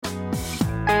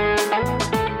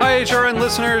HRN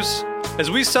listeners.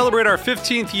 As we celebrate our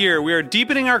 15th year, we are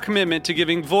deepening our commitment to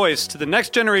giving voice to the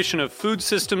next generation of food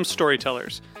systems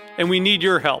storytellers, and we need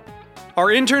your help. Our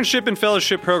internship and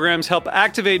fellowship programs help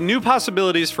activate new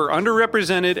possibilities for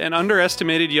underrepresented and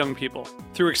underestimated young people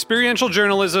through experiential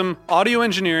journalism, audio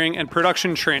engineering, and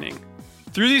production training.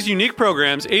 Through these unique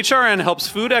programs, HRN helps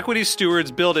food equity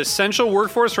stewards build essential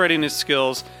workforce readiness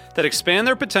skills that expand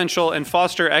their potential and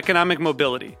foster economic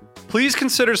mobility. Please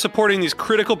consider supporting these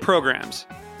critical programs.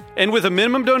 And with a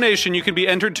minimum donation, you can be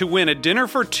entered to win a dinner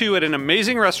for two at an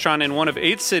amazing restaurant in one of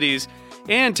 8 cities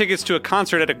and tickets to a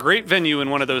concert at a great venue in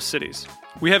one of those cities.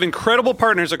 We have incredible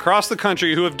partners across the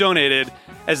country who have donated,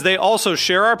 as they also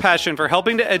share our passion for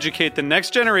helping to educate the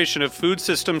next generation of food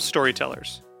systems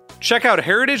storytellers. Check out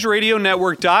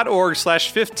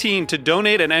heritageradionetwork.org/15 to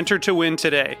donate and enter to win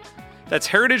today. That's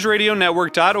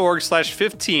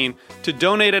heritageradionetwork.org/15 to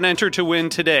donate and enter to win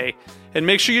today. And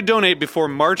make sure you donate before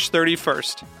March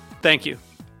 31st. Thank you.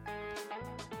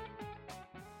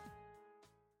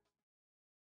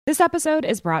 This episode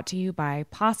is brought to you by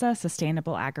PASA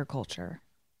Sustainable Agriculture.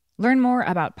 Learn more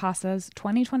about PASA's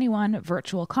 2021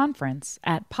 virtual conference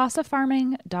at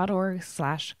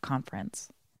pasafarming.org/conference.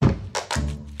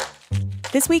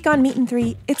 This week on Meat and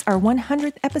Three, it's our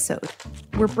 100th episode.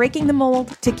 We're breaking the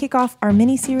mold to kick off our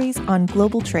mini-series on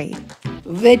global trade.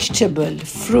 Vegetable,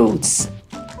 fruits,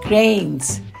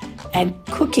 grains, and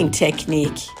cooking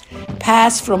technique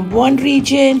pass from one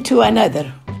region to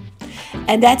another.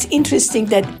 And that's interesting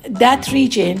that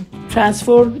region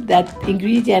transformed that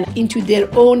ingredient into their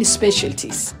own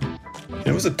specialties.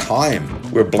 There was a time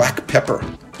where black pepper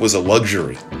was a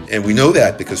luxury. And we know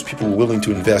that because people were willing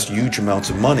to invest huge amounts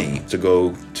of money to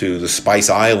go to the Spice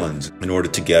Islands in order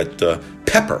to get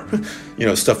pepper.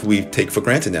 Stuff we take for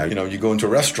granted now. You go into a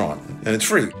restaurant and it's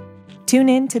free. Tune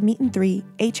in to Meat and Three,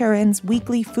 HRN's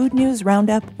weekly food news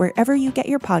roundup wherever you get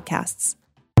your podcasts.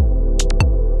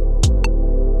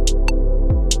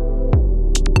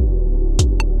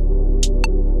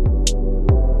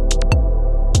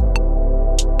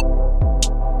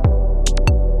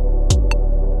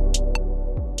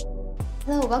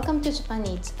 Hello, welcome to Japan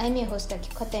Eats. I'm your host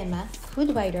Akiko Katayama,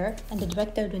 food writer and the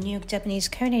director of the New York Japanese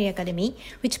Culinary Academy,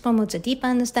 which promotes a deeper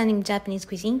understanding of Japanese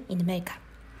cuisine in America.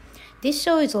 This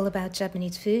show is all about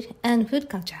Japanese food and food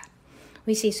culture.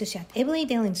 We see sushi at every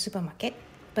day in the supermarket,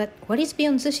 but what is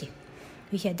beyond sushi?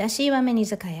 We hear dashi ramen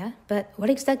izakaya, but what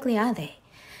exactly are they?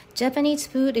 Japanese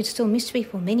food is still a mystery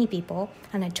for many people,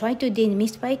 and I try to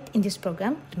demystify it in this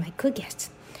program with my co-guests.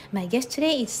 My guest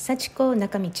today is Sachiko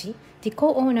Nakamichi, the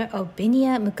co-owner of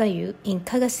Benya Mukayu in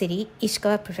Kaga City,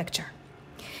 Ishikawa Prefecture.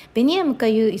 Benya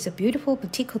Mukayu is a beautiful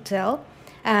boutique hotel.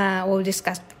 We'll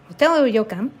discuss hotel or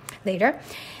ryokan later.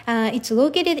 It's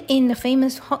located in the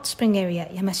famous hot spring area,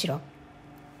 Yamashiro.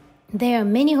 There are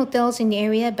many hotels in the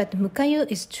area, but Mukayu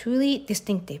is truly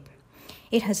distinctive.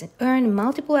 It has earned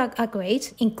multiple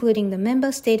accolades, including the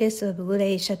member status of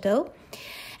Relais Châteaux.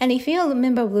 And if you're a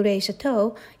member of Relais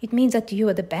Châteaux, it means that you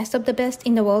are the best of the best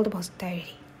in the world of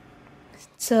hospitality.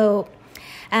 So,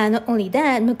 not only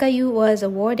that, Mukayu was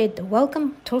awarded the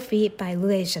Welcome Trophy by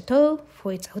Relais Châteaux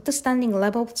for its outstanding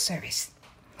level of service.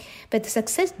 But the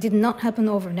success did not happen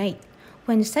overnight.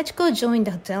 When Sachiko joined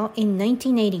the hotel in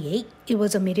 1988, it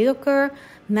was a mediocre,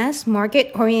 mass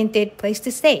market-oriented place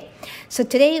to stay. So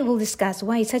today we'll discuss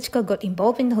why Sachiko got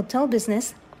involved in the hotel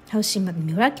business, how she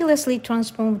miraculously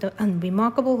transformed a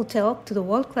remarkable hotel to the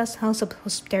world-class house of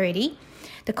hospitality,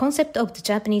 the concept of the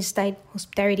Japanese-style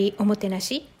hospitality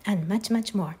Omotenashi, and much,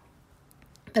 much more.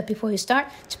 But before we start,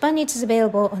 Japan Eats is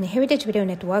available on the Heritage Radio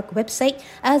Network website,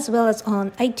 as well as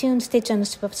on iTunes, Stitcher, and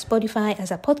Spotify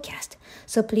as a podcast.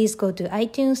 So please go to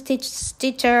iTunes,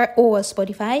 Stitcher, or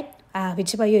Spotify,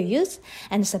 whichever you use,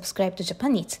 and subscribe to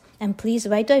Japan Eats. And please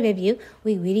write a review.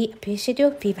 We really appreciate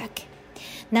your feedback.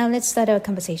 Now let's start our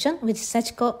conversation with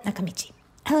Sachiko Nakamichi.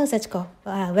 Hello, Sachiko.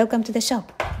 Welcome to the show.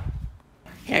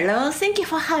 Hello, thank you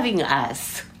for having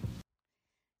us.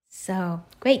 So,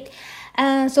 great.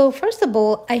 So first of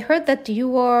all, I heard that you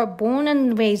were born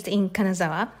and raised in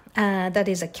Kanazawa. That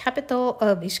is the capital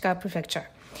of Ishikawa Prefecture.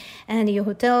 And your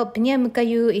hotel, Benya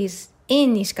Mukayu, is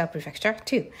in Ishikawa Prefecture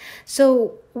too.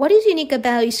 So what is unique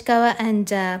about Ishikawa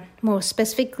and more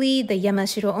specifically the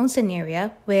Yamashiro Onsen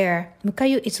area where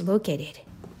Mukayu is located?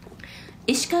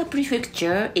 Ishikawa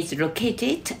Prefecture is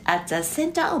located at the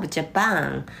center of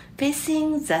Japan,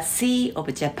 facing the Sea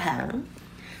of Japan.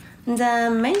 The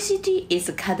main city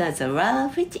is Kanazawa,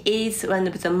 which is one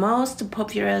of the most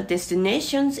popular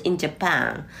destinations in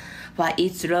Japan for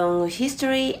its long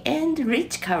history and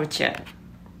rich culture.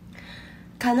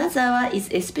 Kanazawa is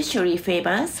especially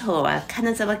famous for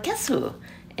Kanazawa Castle,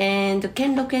 and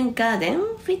Kenroken Garden,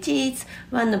 which is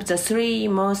one of the 3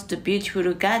 most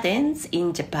beautiful gardens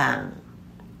in Japan.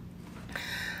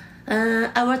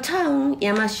 Our town,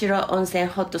 Yamashiro Onsen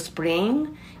Hot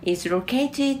Spring, is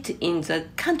located in the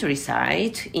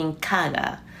countryside in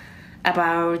Kaga,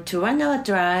 about 1 hour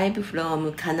drive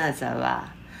from Kanazawa.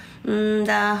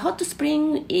 The hot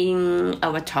spring in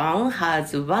our town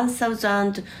has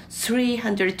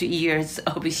 1,300 years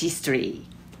of history.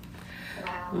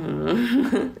 Wow.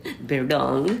 Very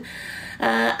long.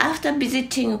 After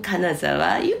visiting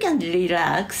Kanazawa, you can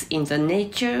relax in the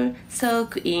nature,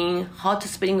 soak in hot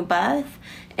spring bath,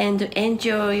 and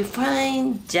enjoy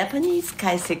fine Japanese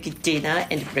kaiseki dinner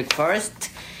and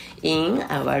breakfast in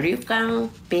our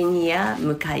ryokan Benya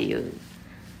Mukayu.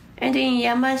 And in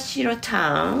Yamashiro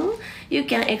town, you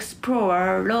can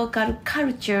explore local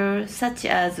culture such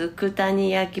as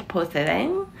Kutaniyaki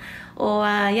porcelain or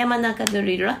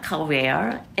Yamanaka-nuri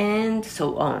lacquerware and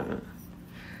so on.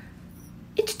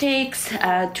 It takes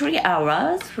 3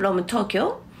 hours from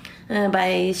Tokyo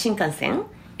by Shinkansen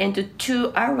and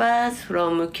 2 hours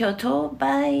from Kyoto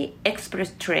by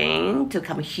express train to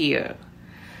come here.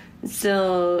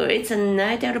 So it's an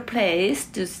ideal place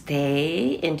to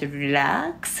stay and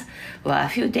relax for a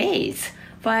few days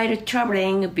while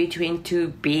traveling between 2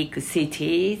 big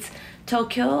cities,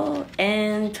 Tokyo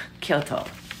and Kyoto.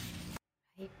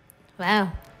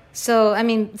 Wow. So,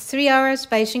 3 hours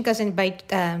by Shinkansen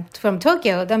from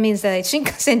Tokyo, that means that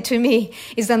Shinkansen to me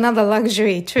is another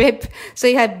luxury trip. So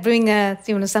you had to bring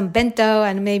some bento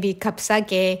and maybe cup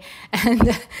sake,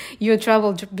 and your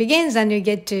travel begins and you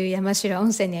get to Yamashiro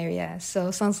Onsen area.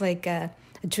 So sounds like a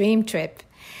dream trip.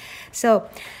 So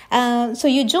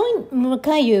you joined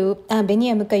Mukayu,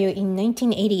 Benya Mukayu in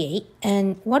 1988.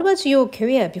 And what was your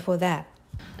career before that?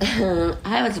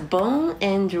 I was born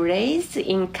and raised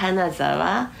in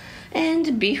Kanazawa,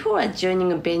 and before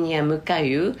joining Benya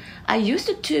Mukayu, I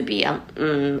used to be an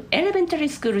elementary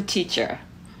school teacher.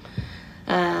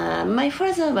 My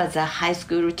father was a high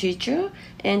school teacher,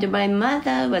 and my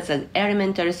mother was an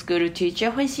elementary school teacher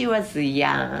when she was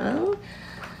young.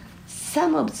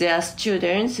 Some of their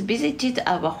students visited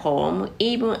our home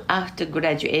even after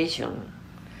graduation.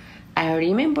 I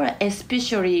remember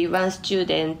especially one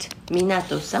student,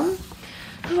 Minato-san,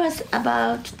 who was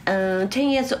about 10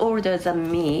 years older than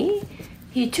me.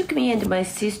 He took me and my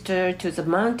sister to the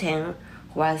mountain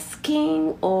while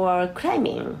skiing or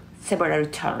climbing several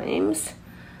times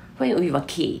when we were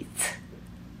kids.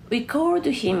 We called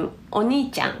him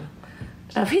Oni-chan,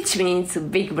 which means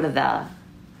big brother.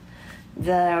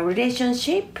 The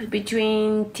relationship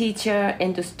between teacher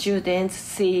and students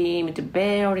seemed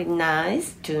very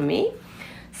nice to me,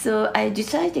 so I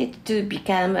decided to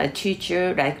become a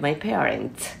teacher like my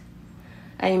parents.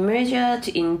 I majored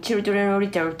in children's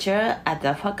literature at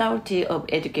the Faculty of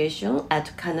Education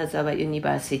at Kanazawa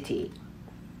University.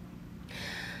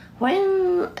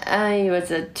 When I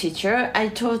was a teacher, I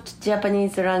taught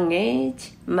Japanese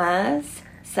language, math,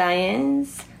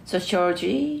 science,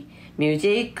 sociology,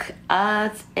 music,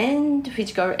 arts, and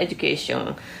physical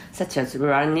education, such as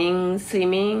running,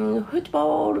 swimming,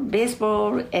 football,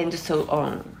 baseball, and so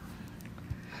on.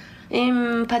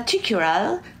 In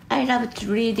particular, I loved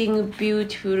reading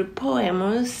beautiful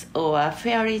poems or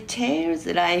fairy tales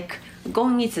like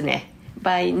Gongitsune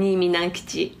by Nimi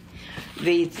Nankichi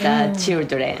with the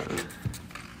children.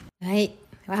 Right.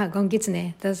 Wow,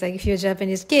 Gongitsune. That's like if you're a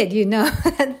Japanese kid, you know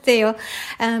that tale.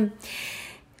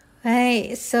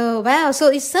 Right. So, wow.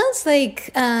 So it sounds like,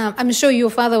 I'm sure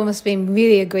your father must have been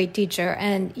really a great teacher,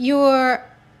 and your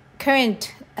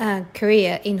current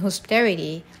career in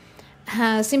hospitality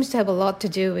seems to have a lot to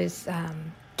do with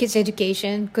kids'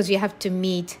 education, because you have to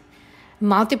meet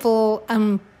multiple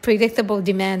unpredictable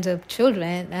demands of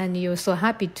children, and you're so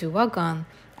happy to work on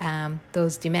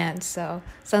those demands. So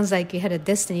sounds like you had a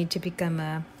destiny to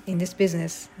become in this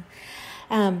business.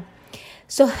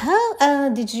 So how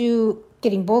did you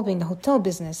get involved in the hotel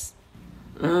business?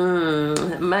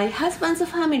 My husband's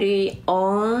family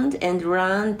owned and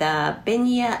ran the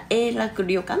Benya Eilaku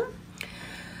Ryokan.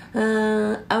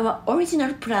 Our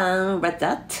original plan was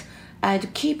that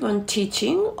I'd keep on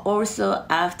teaching also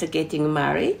after getting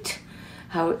married.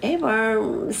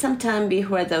 However, sometime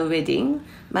before the wedding,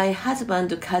 my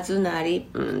husband Kazunari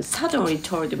suddenly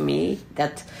told me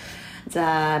that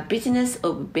the business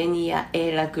of Benya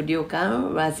Eilaku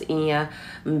Ryokan was in a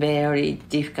very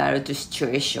difficult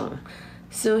situation.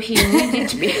 So he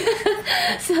needed me.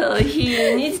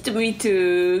 He needed me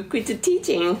to quit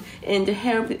teaching and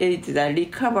help with the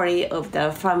recovery of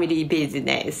the family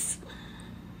business.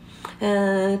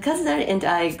 Kazunari and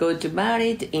I got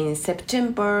married in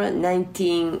September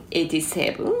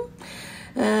 1987.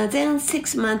 Then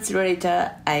 6 months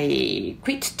later, I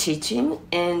quit teaching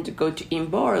and got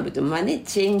involved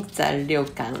managing the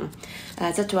ryokan.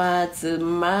 That was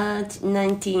March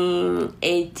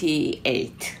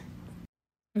 1988.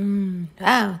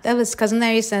 Wow, that was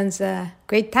Kazunari-san's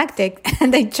great tactic,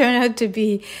 and they turned out to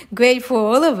be great for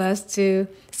all of us to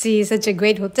see such a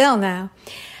great hotel now.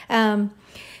 So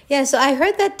I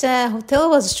heard that hotel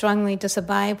was struggling to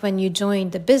survive when you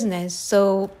joined the business.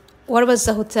 So what was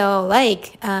the hotel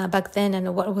like back then,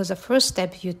 and what was the first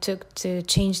step you took to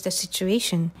change the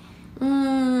situation?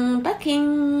 Back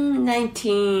in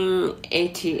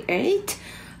 1988,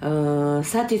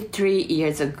 33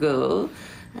 years ago,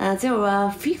 there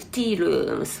were 50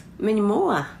 rooms, many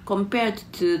more compared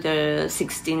to the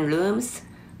 16 rooms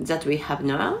that we have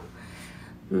now.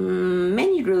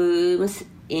 Many rooms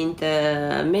in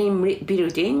the main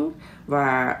building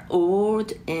were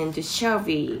old and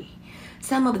shabby.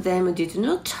 Some of them did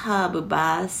not have a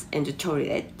bath and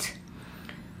toilet.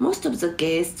 Most of the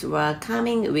guests were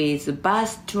coming with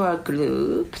bus tour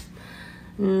groups.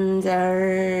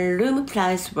 The room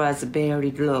price was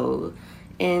very low,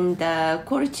 and the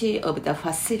quality of the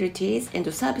facilities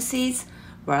and services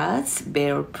was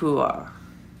very poor.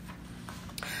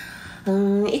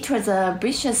 It was a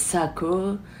vicious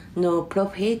circle, no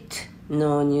profit,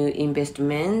 no new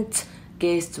investment,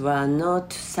 guests were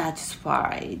not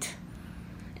satisfied.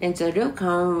 And the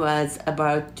ryokan was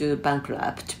about to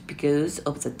bankrupt because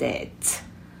of the debt.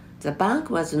 The bank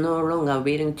was no longer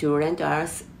willing to lend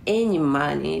us any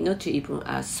money, not even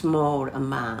a small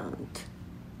amount.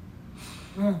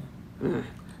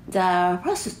 The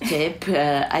first step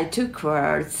I took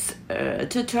was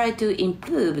to try to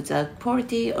improve the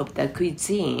quality of the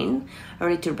cuisine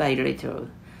little by little.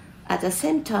 At the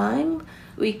same time,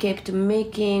 we kept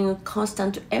making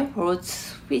constant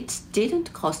efforts which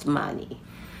didn't cost money.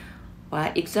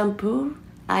 For example,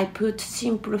 I put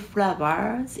simple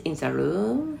flowers in the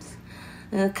rooms.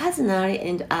 Kazunari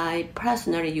and I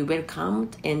personally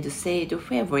welcomed and said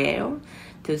farewell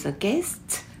to the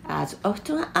guests as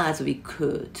often as we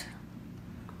could.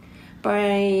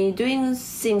 By doing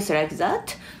things like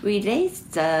that, we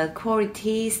raised the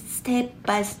quality step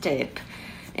by step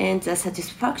and the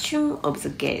satisfaction of the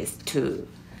guests too.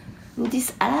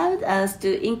 This allowed us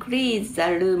to increase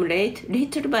the room rate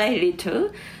little by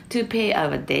little to pay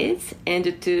our debts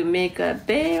and to make a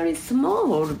very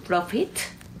small profit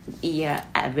year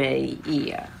by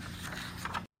year.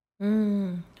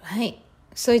 Right.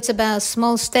 So it's about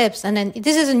small steps. And then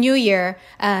this is a new year,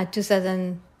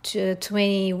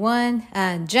 2021,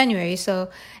 January. So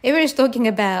everybody's talking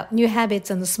about new habits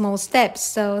and small steps.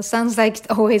 So sounds like it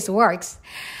always works.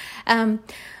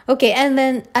 Okay. And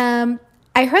then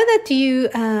I heard that you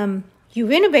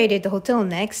renovated the hotel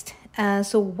next.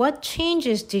 So what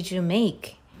changes did you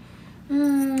make?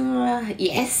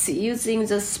 Yes, using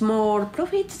the small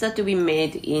profits that we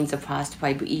made in the past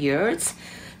 5 years,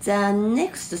 the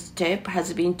next step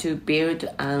has been to build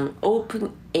an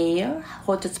open-air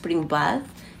hot spring bath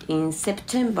in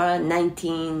September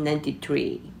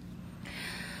 1993.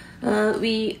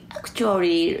 We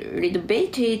actually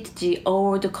renovated the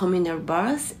old communal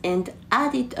bath and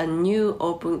added a new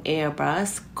open-air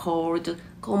bath called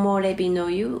Komorebi no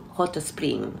Yu Hot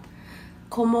Spring.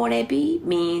 Komorebi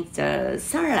means the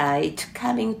sunlight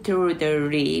coming through the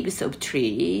leaves of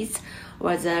trees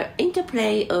or the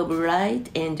interplay of light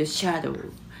and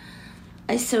shadow.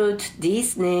 I thought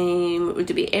this name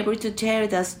would be able to tell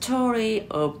the story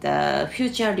of the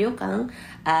future ryokan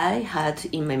I had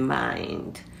in my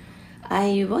mind.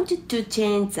 I wanted to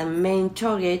change the main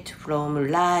target from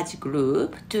large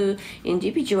group to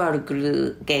individual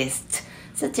guests,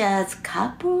 such as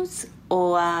couples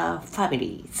or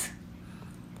families.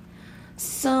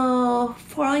 So,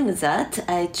 following that,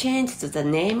 I changed the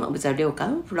name of the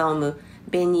ryokan from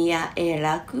Benya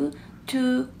Eiraku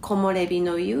to Komorebi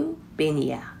no Yu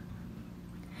Benya.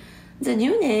 The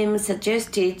new name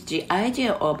suggested the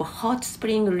idea of a hot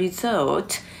spring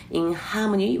resort in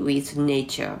harmony with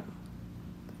nature.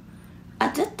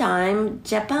 At that time,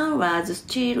 Japan was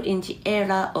still in the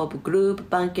era of group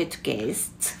banquet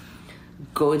guests.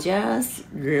 Gorgeous,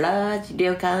 large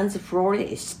ryokans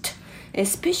flourished,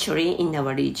 especially in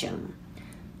our region.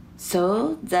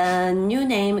 So the new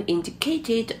name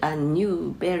indicated a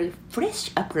new, very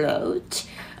fresh approach,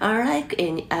 unlike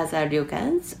any other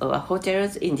ryokans or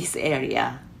hotels in this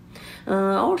area.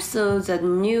 Also, the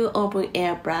new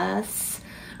open-air bath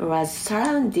was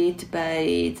surrounded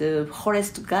by the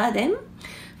forest garden,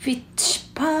 which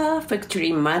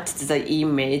perfectly matched the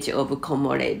image of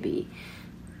Komorebi.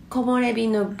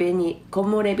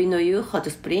 Komorebi no Yu Hot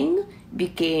Spring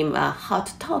became a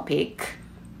hot topic,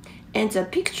 and the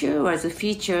picture was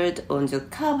featured on the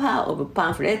cover of a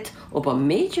pamphlet of a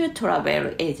major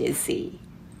travel agency.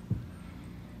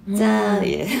 The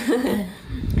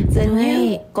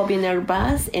new communal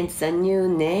bus and the new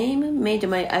name made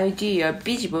my idea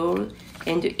visible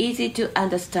and easy to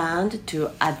understand to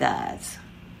others.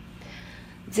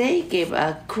 They gave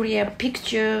a clear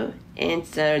picture and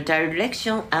the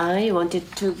direction I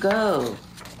wanted to go.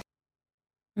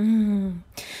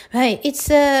 Right. It's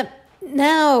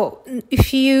now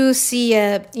if you see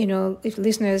if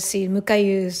listeners see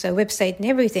Mukayu's website and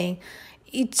everything,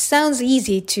 it sounds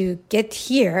easy to get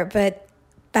here, but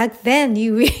back then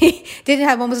you really didn't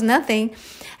have almost nothing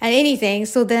and anything.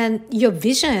 So then your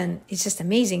vision is just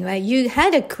amazing, right? You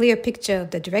had a clear picture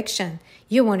of the direction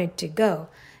you wanted to go.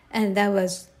 And that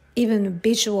was even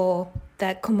visual,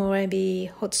 that Komorebi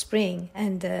hot spring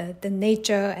and the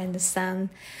nature and the sun.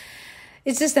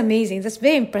 It's just amazing. That's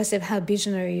very impressive how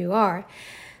visionary you are.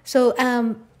 So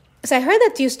I heard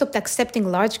that you stopped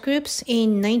accepting large groups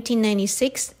in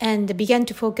 1996 and began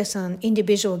to focus on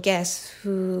individual guests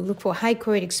who look for high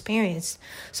quality experience.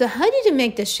 So how did you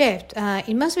make the shift?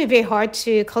 It must be very hard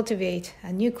to cultivate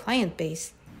a new client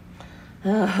base.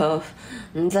 Oh,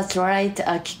 that's right,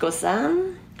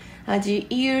 Akiko-san. The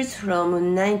years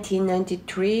from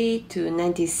 1993 to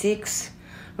 96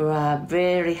 were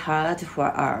very hard for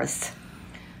us.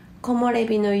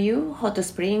 Komorebi no Yu hot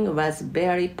spring was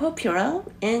very popular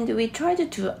and we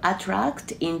tried to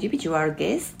attract individual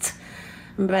guests,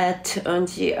 but on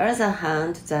the other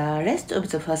hand, the rest of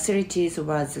the facilities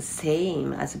was the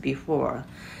same as before,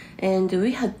 and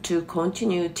we had to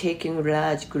continue taking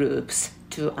large groups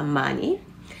to Amani.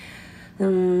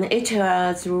 It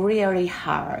was really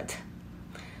hard.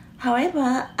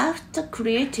 However, after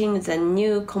creating the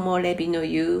new Komorebi no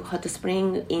Yu hot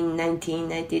spring in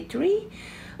 1993,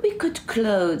 we could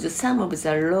close some of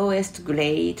the lowest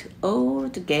grade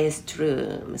old guest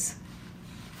rooms.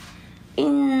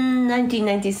 In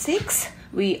 1996,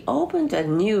 we opened a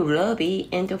new lobby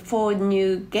and 4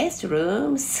 new guest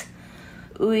rooms.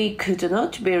 We could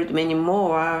not build many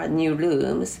more new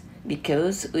rooms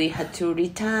because we had to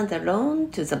return the loan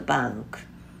to the bank.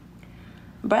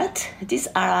 But this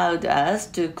allowed us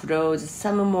to close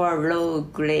some more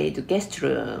low-grade guest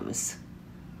rooms.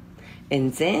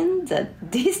 And then the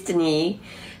Disney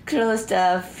closed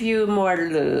a few more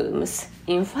rooms.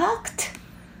 In fact,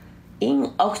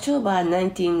 in October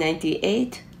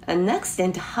 1998, an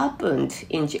accident happened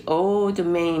in the old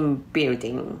main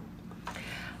building.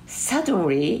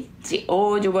 Suddenly, the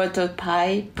old water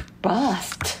pipe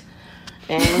burst,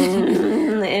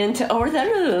 and all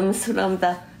the rooms from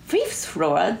the 5th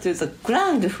floor to the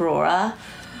ground floor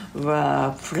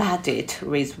were flooded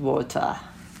with water.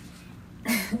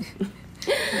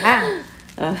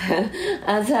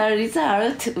 As a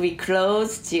result, we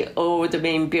closed the old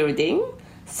main building,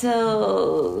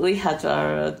 so we had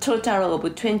a total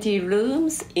of 20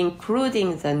 rooms,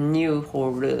 including the new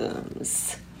hall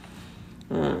rooms.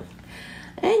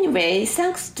 Anyway,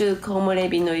 thanks to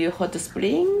Komorebi no Yu hot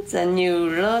spring, the new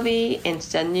lobby, and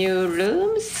the new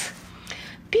rooms,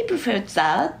 people felt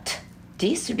that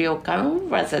this ryokan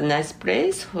was a nice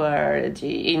place for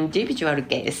the individual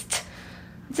guests.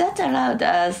 That allowed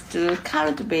us to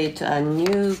cultivate a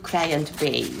new client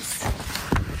base.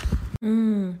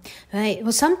 Right.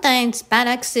 Well, sometimes bad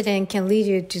accident can lead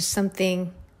you to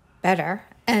something better,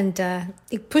 and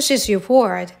it pushes you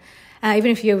forward,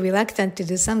 even if you're reluctant to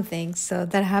do something. So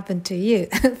that happened to you,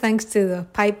 thanks to the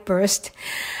pipe burst.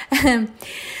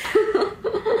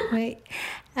 Right.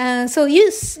 So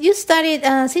you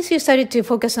started since you started to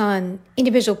focus on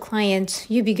individual clients,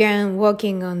 you began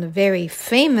working on a very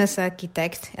famous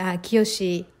architect,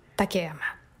 Kiyoshi Takeyama.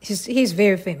 He's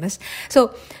very famous.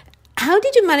 So how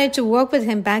did you manage to work with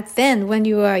him back then when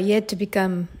you were yet to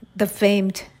become the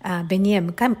famed Benia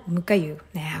Mukayu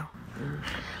now?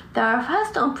 The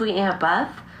first open-air bath,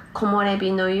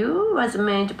 Komorebi no Yu, was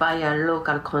made by a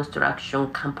local construction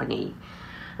company.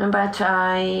 But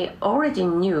I already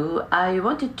knew I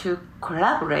wanted to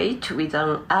collaborate with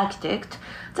an architect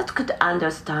that could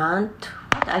understand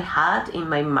what I had in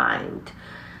my mind,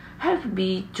 help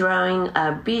me drawing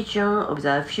a vision of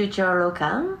the future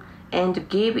ryokan, and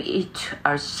give it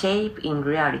a shape in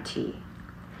reality.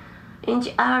 In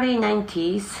the early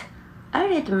 90s, I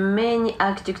read many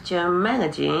architecture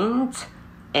magazines,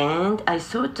 and I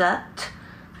thought that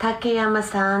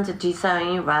Takeyama-san's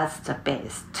design was the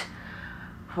best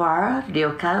for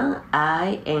ryokan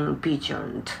I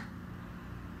envisioned.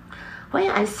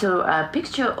 When I saw a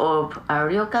picture of a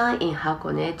ryokan in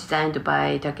Hakone designed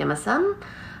by Takeyama-san,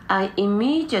 I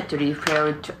immediately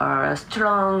felt a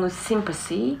strong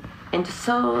sympathy and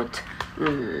thought,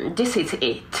 this is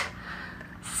it.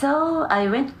 So I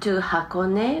went to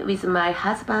Hakone with my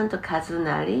husband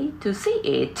Kazunari to see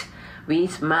it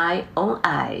with my own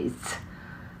eyes.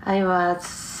 I was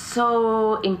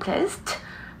so impressed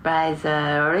by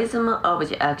the rhythm of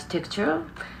the architecture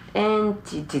and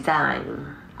the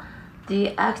design.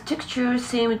 The architecture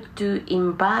seemed to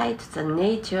invite the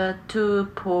nature to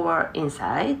pour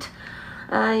inside.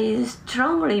 I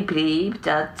strongly believe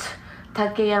that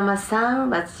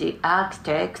Takeyama-san was the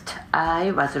architect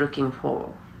I was looking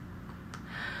for.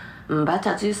 But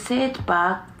as you said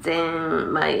back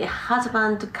then, my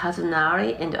husband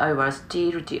Kazunari and I were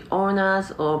still the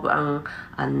owners of an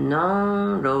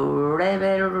unknown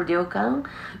low-level ryokan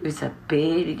with a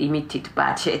very limited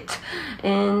budget,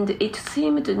 and it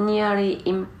seemed nearly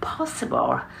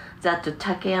impossible that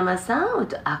Takeyama-san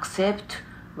would accept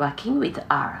working with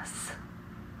us.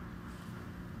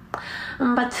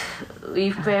 But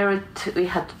we felt we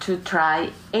had to try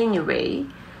anyway.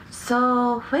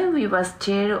 So when we were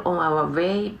still on our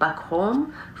way back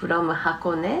home from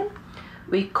Hakone,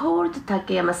 we called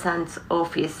Takeyama-san's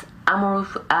office,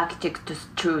 Amorph Architect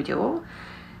Studio,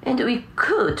 and we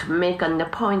could make an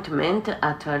appointment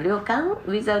at a ryokan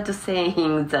without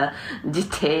saying the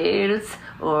details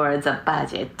or the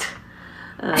budget.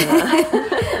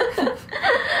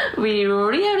 We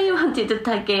really wanted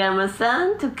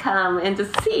Takeyama-san to come and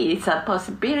see the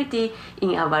possibility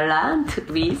in our land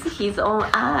with his own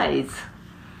eyes.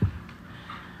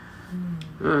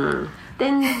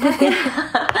 Then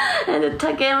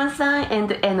Takeyama-san and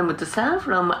Enomoto-san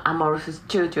from Amorph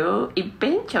Studio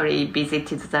eventually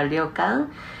visited the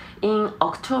ryokan in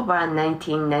October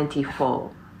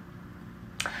 1994.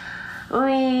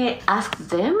 We asked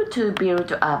them to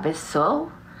build a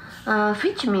vessel,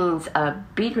 which means a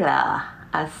villa,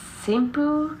 a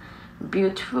simple,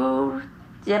 beautiful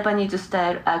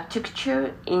Japanese-style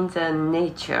architecture in the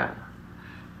nature.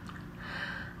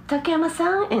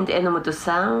 Takeyama-san and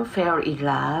Enomoto-san fell in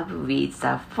love with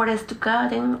the forest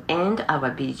garden and our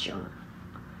vision.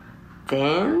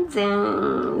 Then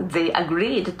they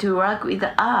agreed to work with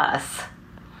us.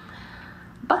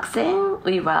 Back then,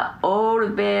 we were all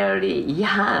very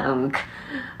young.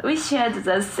 We shared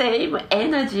the same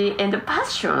energy and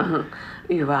passion.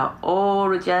 We were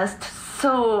all just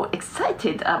so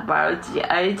excited about the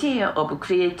idea of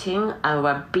creating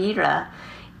our villa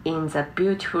in the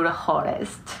beautiful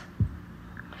forest.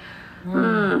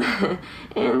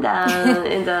 And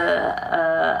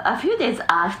a few days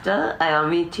after our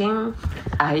meeting,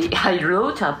 I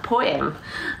wrote a poem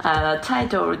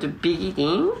titled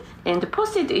Beginning and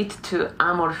posted it to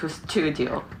Amorph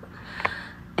Studio.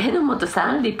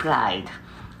 Enomoto-san replied,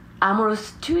 Amorph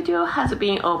Studio has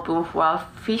been open for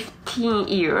 15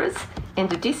 years, and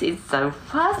this is the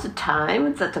first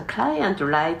time that a client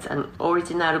writes an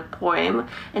original poem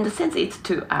and sends it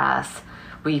to us.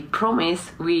 We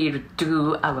promise we'll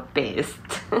do our best.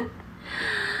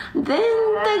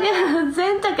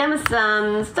 Then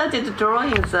Takeyama-san started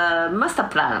drawing the master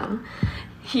plan.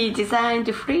 He designed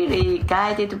freely,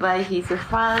 guided by his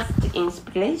first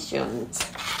inspirations.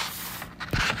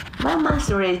 1 month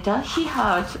later, he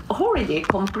had already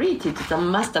completed the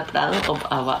master plan of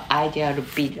our ideal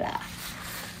villa.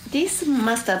 This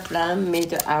master plan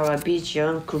made our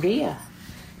vision clear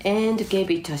and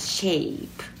gave it a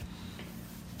shape.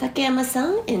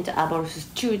 Takeyama-san and Amorph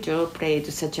Studio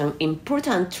played such an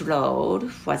important role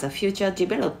for the future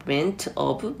development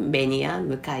of Menia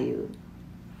Mukayu.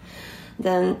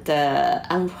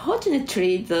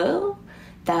 Unfortunately, though,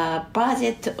 the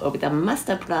budget of the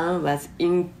master plan was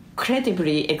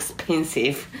incredibly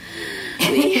expensive.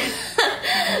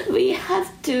 We had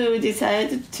to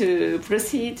decide to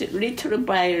proceed little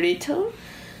by little.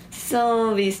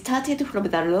 So we started from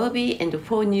the lobby and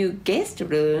 4 new guest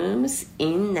rooms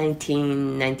in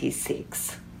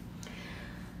 1996.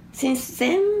 Since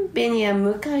then, Menia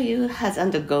Mukayu has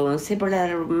undergone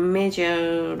several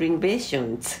major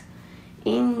renovations.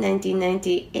 In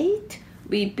 1998,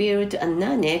 we built an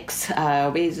annex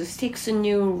with 6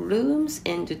 new rooms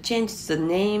and changed the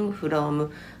name from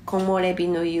Komorebi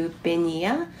no Yu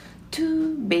Menia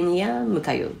to Menia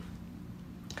Mukayu.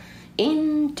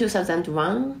 In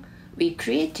 2001, we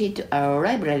created a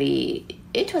library.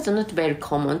 It was not very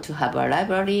common to have a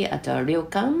library at a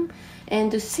ryokan,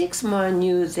 and 6 more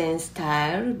new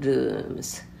Zen-style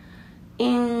rooms.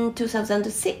 In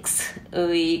 2006,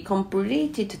 we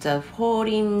completed the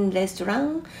foreign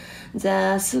restaurant,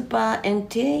 the Super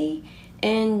NTA,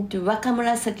 and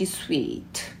Wakamurasaki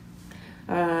Suite.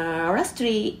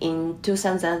 Lastly, in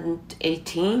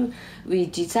 2018, we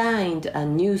designed a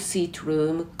new seat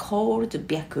room called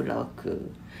Byakuroku.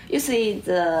 You see,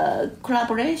 the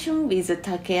collaboration with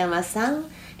Takeyama-san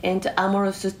and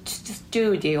Amorous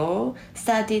Studio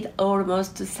started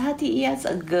almost 30 years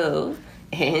ago,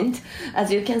 and as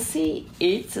you can see,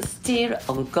 it's still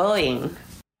ongoing.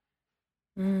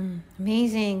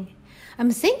 Amazing.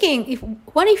 I'm thinking,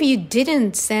 what if you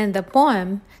didn't send the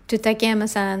poem to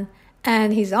Takeyama-san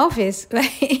and his office,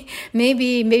 right?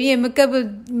 maybe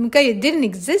Mukayu didn't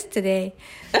exist today.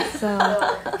 So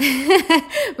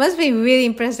must be really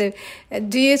impressive.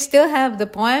 Do you still have the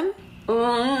poem?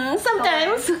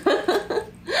 Sometimes.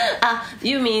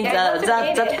 You mean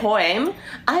that poem?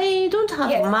 I don't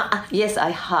have. Yes, I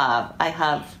have. I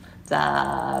have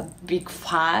the big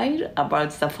file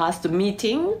about the first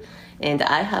meeting, and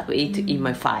I have it in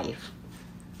my file.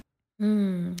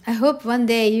 I hope one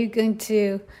day you're going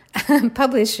to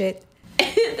publish it.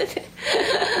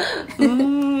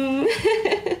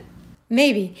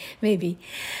 Maybe.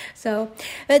 So,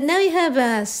 but now you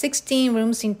have 16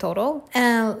 rooms in total,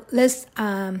 and less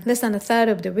than a third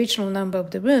of the original number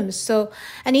of the rooms. So,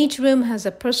 and each room has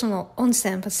a personal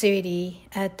onsen facility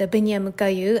at the Benya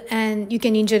Mukayu, and you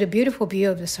can enjoy the beautiful view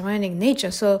of the surrounding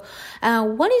nature. So,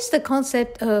 what is the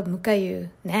concept of Mukayu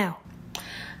now?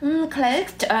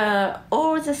 Correct.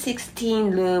 All the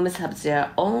 16 rooms have their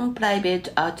own private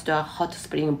outdoor hot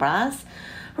spring baths,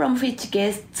 from which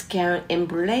guests can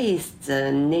embrace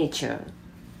the nature.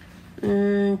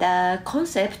 The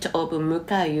concept of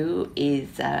Mukayu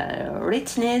is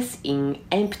richness in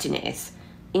emptiness,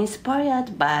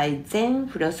 inspired by Zen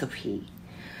philosophy.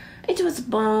 It was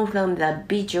born from the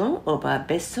vision of a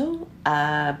vessel,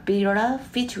 a villa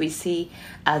which we see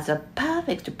as a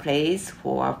perfect place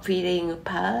for feeling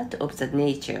part of the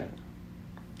nature.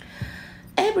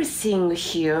 Everything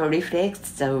here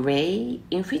reflects the way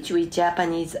in which we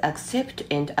Japanese accept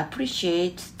and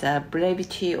appreciate the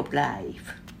brevity of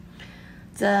life.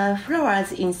 The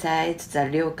flowers inside the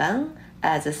ryokan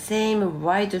are the same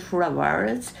wild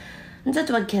flowers that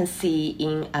one can see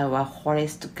in our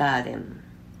forest garden.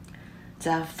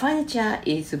 The furniture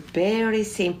is very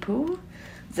simple.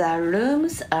 The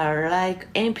rooms are like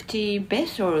empty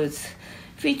vessels,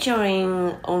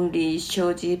 featuring only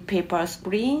shoji paper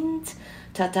screens,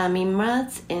 tatami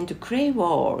mats, and clay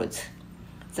walls.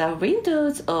 The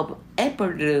windows of every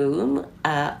room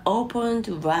are opened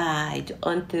wide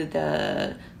onto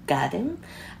the garden,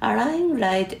 allowing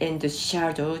light and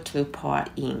shadow to pour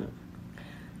in.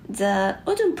 The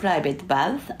wooden private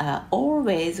baths are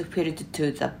always filled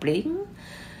to the brim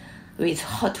with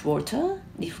hot water,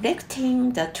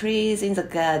 reflecting the trees in the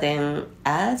garden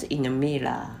as in a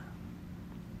mirror.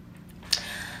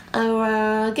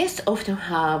 Our guests often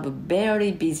have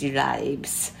very busy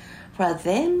lives. For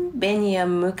them, Benya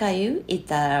Mukayu is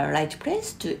the right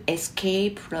place to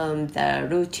escape from the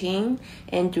routine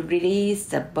and to release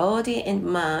the body and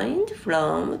mind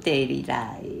from daily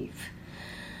life.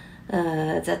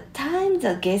 The time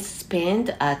the guests spend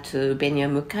at Benya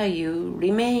Mukayu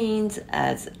remains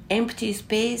as empty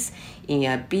space in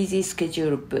a busy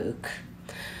schedule book.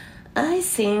 I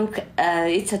think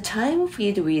it's a time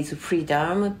filled with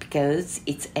freedom because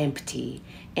it's empty,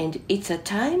 and it's a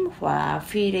time for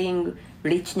feeling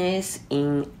richness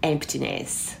in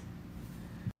emptiness.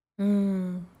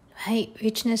 Right,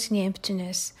 richness in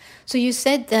emptiness. So you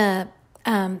said the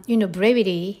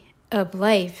brevity of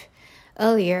life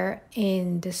earlier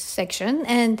in this section,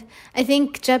 and I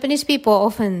think Japanese people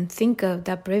often think of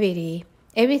that brevity.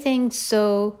 Everything's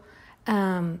so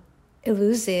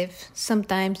elusive.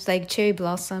 Sometimes, like cherry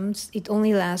blossoms, it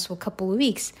only lasts for a couple of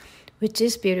weeks, which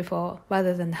is beautiful,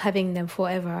 rather than having them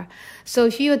forever. So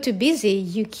if you are too busy,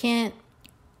 you can't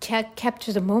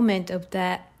capture the moment of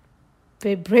that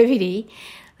brevity.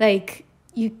 Like,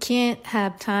 you can't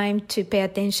have time to pay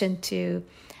attention to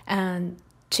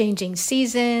changing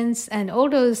seasons and all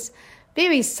those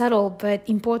very subtle but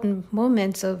important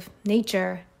moments of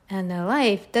nature and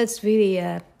life. That's really,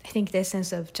 I think, the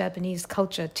essence of Japanese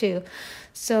culture too.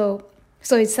 So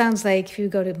it sounds like if you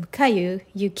go to Mukayu,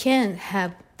 you can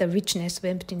have the richness of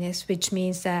emptiness, which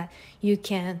means that you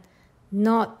can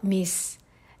not miss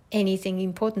anything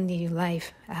important in your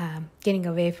life, getting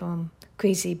away from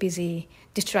crazy, busy,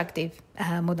 destructive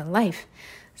modern life.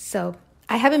 So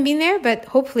I haven't been there, but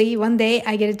hopefully one day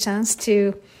I get a chance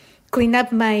to clean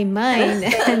up my mind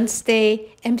and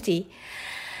stay empty.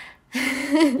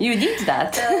 You did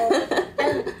that.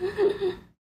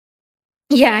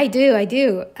 Yeah, I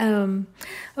do.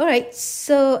 All right,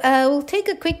 so we'll take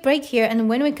a quick break here, and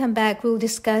when we come back, we'll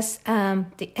discuss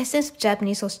the essence of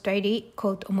Japanese hospitality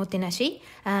called Omotenashi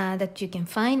that you can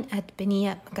find at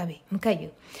Benya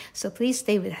Mukayu. So please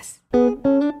stay with us.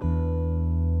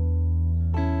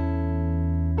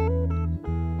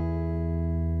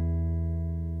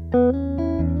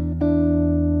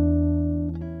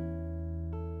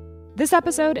 This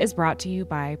episode is brought to you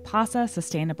by PASA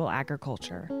Sustainable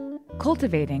Agriculture,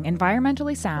 cultivating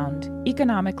environmentally sound,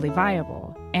 economically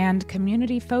viable, and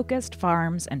community-focused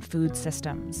farms and food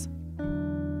systems.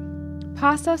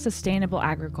 PASA Sustainable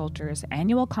Agriculture's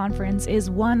annual conference is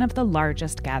one of the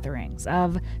largest gatherings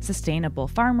of sustainable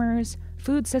farmers,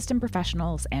 food system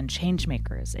professionals, and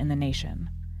changemakers in the nation.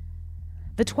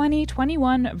 The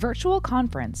 2021 virtual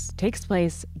conference takes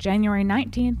place January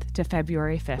 19th to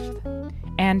February 5th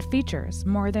and features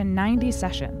more than 90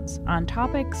 sessions on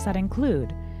topics that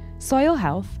include soil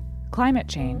health, climate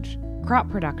change, crop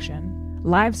production,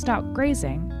 livestock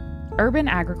grazing, urban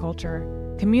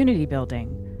agriculture, community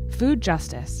building, food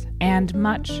justice, and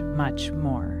much, much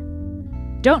more.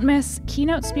 Don't miss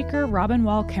keynote speaker Robin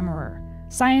Wall-Kimmerer,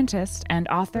 scientist and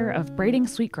author of Braiding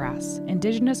Sweetgrass,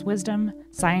 Indigenous Wisdom,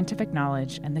 Scientific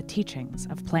Knowledge, and the Teachings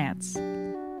of Plants.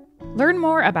 Learn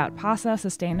more about PASA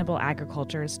Sustainable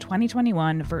Agriculture's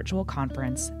 2021 virtual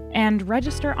conference and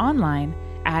register online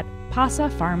at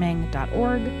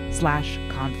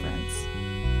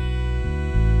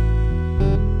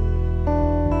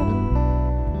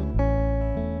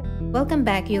pasafarming.org/conference. Welcome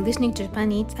back. You're listening to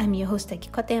Japan Eats. I'm your host,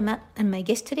 Kotema, and my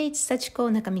guest today is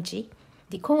Sachiko Nakamichi,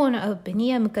 the co-owner of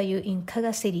Beniya Mukayu in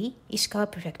Kaga City,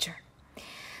 Ishikawa Prefecture.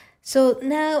 So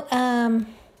now,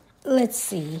 let's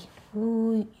see.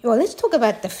 Well, let's talk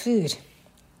about the food,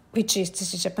 this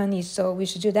is Japanese, so we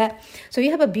should do that. So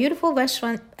you have a beautiful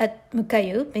restaurant at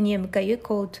Mukayu, Beniya Mukayu,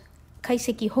 called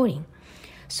Kaiseki Horin.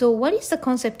 So what is the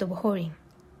concept of Horin?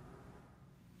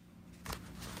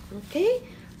 Okay.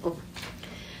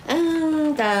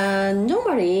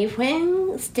 Normally,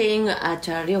 when staying at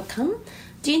a ryokan,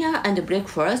 dinner and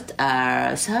breakfast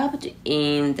are served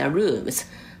in the rooms.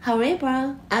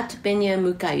 However, at Beniya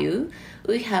Mukayu,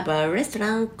 we have a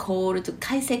restaurant called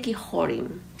Kaiseki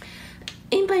Horin.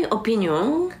 In my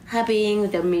opinion,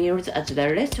 having the meals at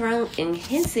the restaurant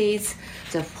enhances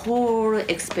the whole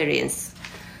experience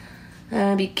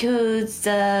because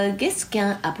the guests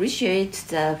can appreciate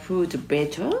the food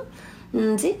better.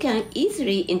 They can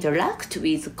easily interact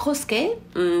with Kosuke,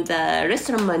 the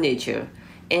restaurant manager,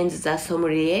 and the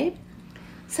sommelier.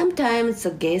 Sometimes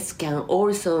the guests can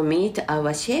also meet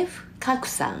our chef,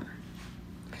 Kaku-san.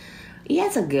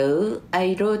 Years ago,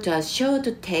 I wrote a short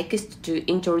text to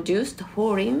introduce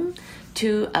Horin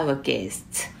to our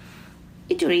guests.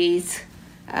 It reads,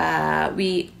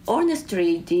 we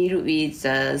honestly deal with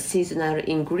seasonal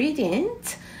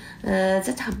ingredients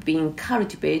that have been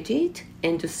cultivated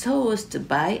and sourced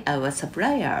by our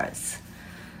suppliers.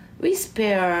 We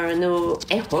spare no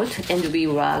effort and we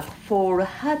work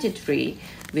full-heartedly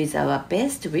with our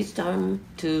best wisdom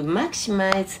to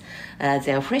maximize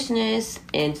their freshness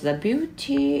and the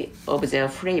beauty of their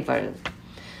flavor.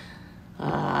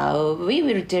 We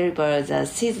will deliver the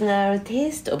seasonal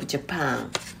taste of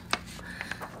Japan.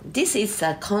 This is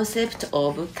the concept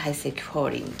of Kaiseki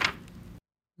Horin.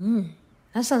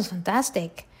 That sounds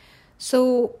fantastic.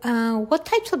 So what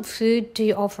types of food do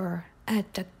you offer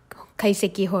at the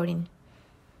Kaiseki Horin?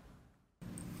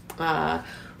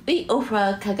 We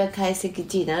offer Kaga Kaiseki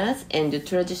dinners and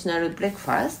traditional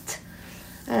breakfast.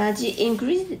 The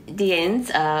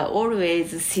ingredients are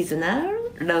always seasonal,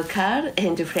 local,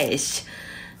 and fresh.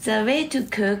 The way to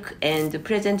cook and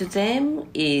present them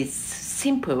is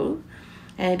simple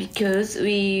because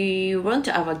we want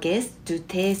our guests to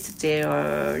taste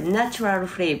their natural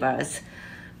flavors.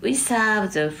 We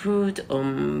serve the food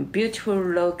on beautiful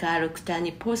local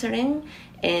Kutani porcelain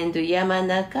and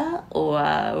Yamanaka or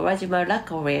Wajima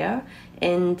lacquerware,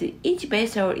 and each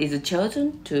vessel is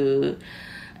chosen to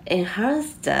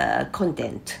enhance the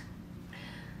content.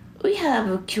 We have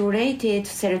a curated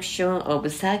selection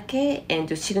of sake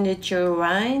and signature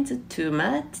wines to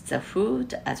match the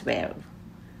food as well.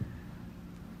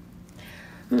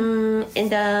 In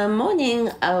the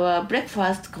morning, our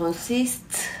breakfast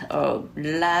consists of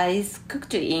rice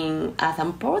cooked in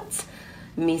earthen pots,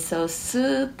 miso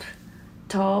soup,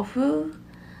 tofu,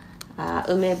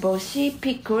 umeboshi,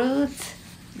 pickles,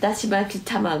 dashimaki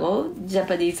tamago,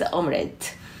 Japanese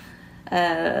omelette.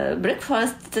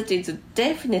 Breakfast that is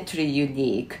definitely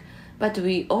unique, but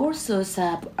we also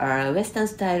serve a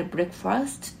Western-style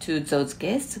breakfast to those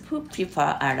guests who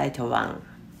prefer a lighter one.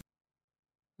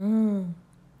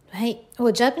 Right.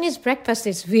 Well, Japanese breakfast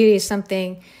is really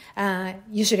something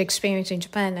you should experience in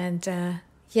Japan, and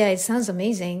it sounds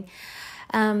amazing.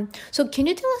 So can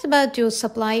you tell us about your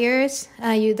suppliers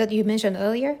that you mentioned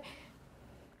earlier?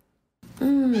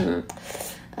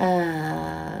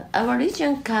 Our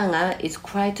region Kaga is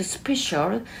quite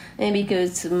special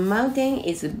because the mountain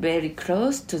is very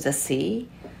close to the sea,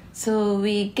 so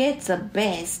we get the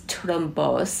best from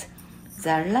both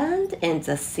the land and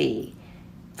the sea,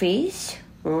 fish,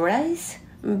 rice,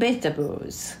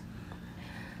 vegetables.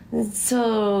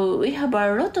 So we have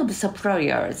a lot of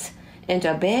suppliers and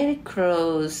a very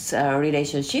close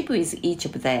relationship with each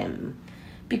of them.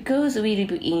 Because we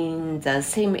live in the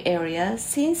same area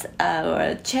since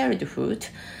our childhood,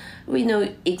 we know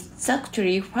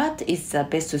exactly what is the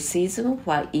best season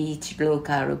for each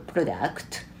local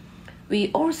product.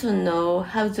 We also know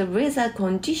how the weather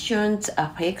conditions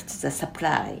affect the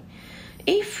supply.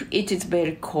 If it is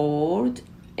very cold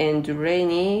and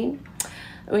rainy,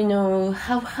 we know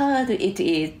how hard it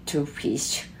is to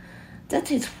fish.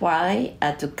 That is why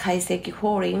at Kaiseki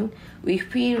Holding, we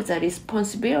feel the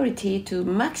responsibility to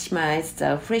maximize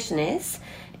the freshness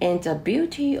and the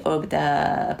beauty of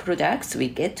the products we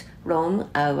get from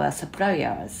our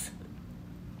suppliers.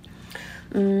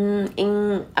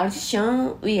 In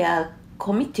addition, we are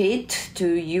committed to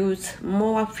use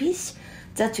more fish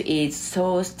that is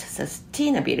sourced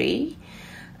sustainably.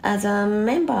 As a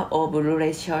member of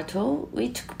Relais Châteaux, we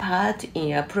took part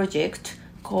in a project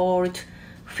called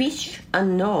Fish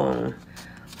Unknown,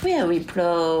 where we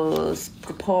propose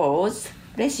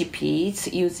recipes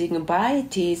using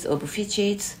varieties of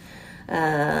fishes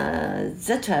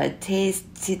that are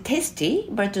tasty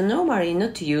but normally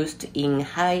not used in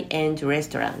high-end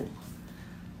restaurants.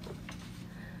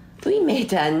 We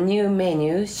made a new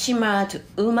menu shimared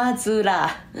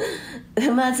umazura.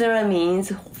 Umazura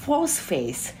means false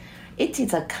face. It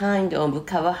is a kind of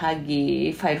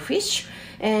kawahagi firefish,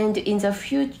 and in the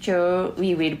future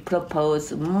we will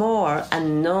propose more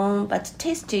unknown but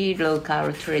tasty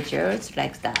local treasures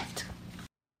like that.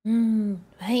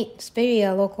 Right, it's very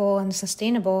local and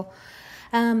sustainable.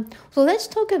 So let's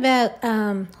talk about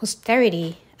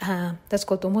hospitality. That's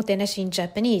called Omotenashi in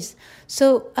Japanese.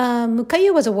 So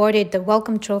Mukayu was awarded the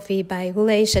Welcome Trophy by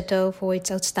Relais Châteaux for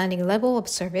its outstanding level of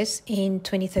service in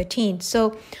 2013.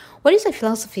 So what is the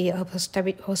philosophy of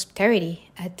hospitality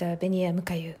at Benya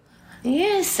Mukayu?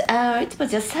 Yes, it was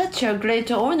just such a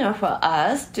great honor for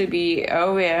us to be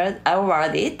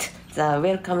awarded the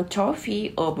Welcome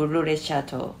Trophy of Relais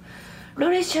Châteaux.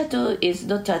 Relais Châteaux is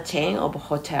not a chain of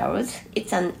hotels.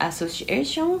 It's an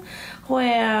association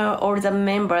where all the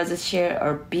members share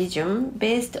a vision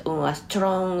based on a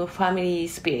strong family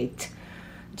spirit.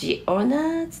 The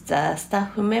owners, the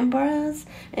staff members,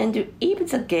 and even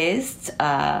the guests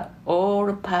are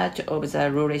all part of the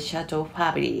Relais Châteaux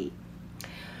family.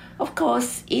 Of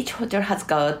course, each hotel has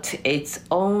got its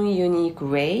own unique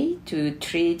way to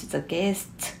treat the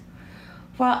guests.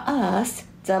 For us,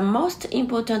 the most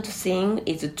important thing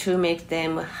is to make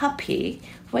them happy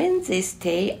when they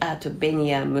stay at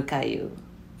Benya Mukayu.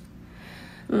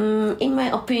 In my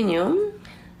opinion,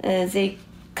 they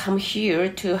come here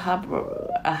to have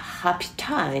a happy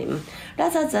time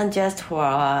rather than just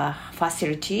for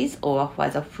facilities or for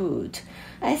the food.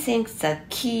 I think the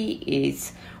key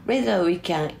is whether we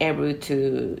are able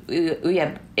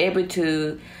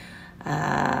to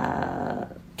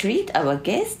treat our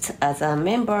guests as a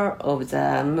member of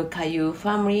the Mukayu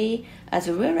family as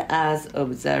well as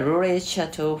of the Relais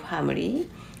Châteaux family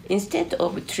instead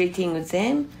of treating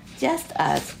them just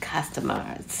as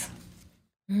customers.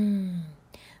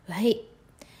 Right.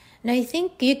 And I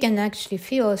think you can actually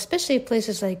feel, especially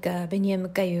places like Benya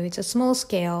Mukayu, it's a small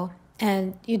scale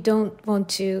and you don't want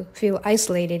to feel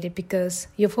isolated because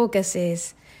your focus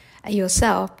is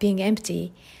yourself being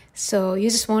empty. So you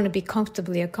just want to be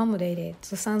comfortably accommodated.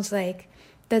 So it sounds like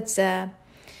that's a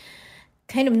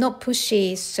kind of not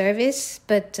pushy service,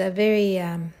 but a very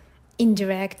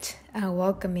indirect,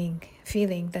 welcoming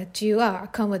feeling that you are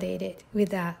accommodated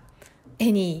without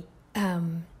any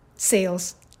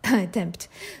sales attempt.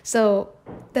 So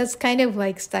that's kind of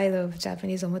like style of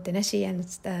Japanese omotenashi, and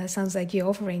it sounds like you're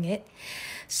offering it.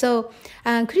 So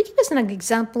could you give us an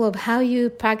example of how you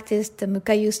practice the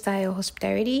Mukayu style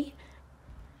hospitality?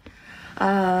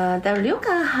 The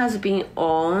ryokan has been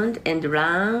owned and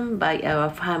run by our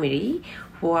family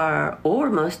for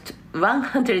almost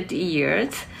 100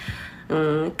 years.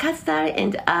 Katsudari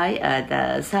and I are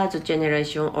the third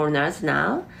generation owners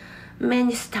now.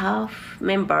 Many staff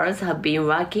members have been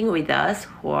working with us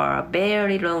for a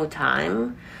very long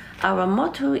time. Our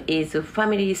motto is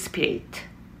family spirit.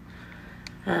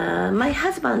 My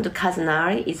husband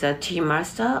Kazunari is a tea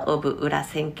master of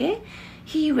Urasenke.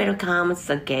 He welcomes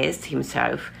the guest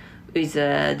himself with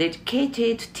a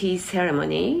dedicated tea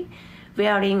ceremony,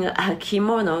 wearing a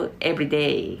kimono every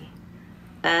day.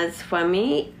 As for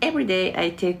me, every day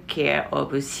I take care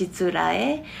of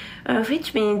shitsurae,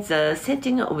 which means the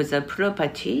setting of the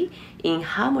property in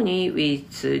harmony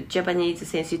with Japanese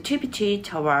sensitivity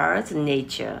towards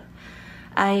nature.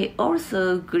 I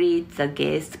also greet the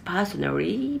guests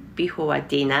personally before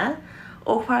dinner,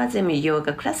 offer them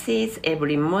yoga classes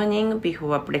every morning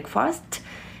before breakfast,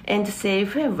 and say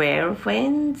farewell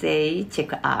when they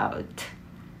check out.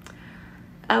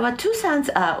 Our two sons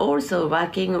are also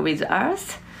working with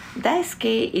us.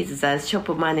 Daisuke is the shop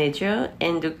manager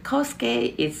and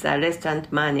Kosuke is the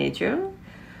restaurant manager.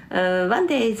 One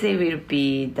day they will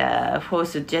be the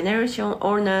fourth generation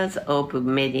owners of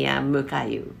Media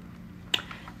Mukayu.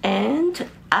 And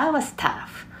our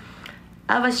staff.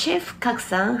 Our chef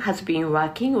Kak-san has been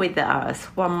working with us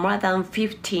for more than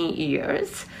 15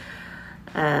 years.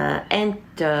 And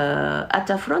at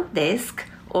the front desk,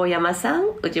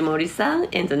 Oyama-san, Ujimori-san,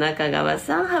 and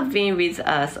Nakagawa-san have been with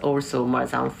us also more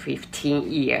than 15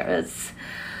 years.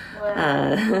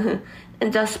 Wow.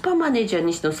 And the spa manager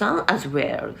Nishino-san as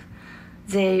well.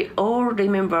 They all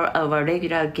remember our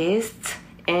regular guests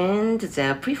and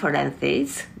their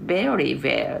preferences very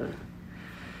well.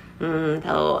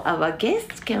 So our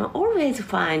guests can always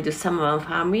find someone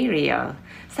familiar,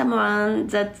 someone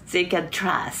that they can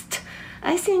trust.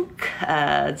 I think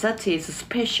that is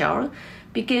special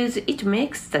because it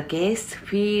makes the guests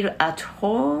feel at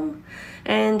home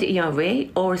and in a way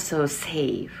also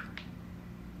safe.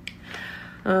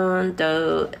 And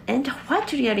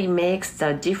what really makes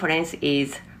the difference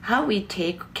is how we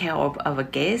take care of our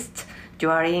guests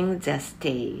during the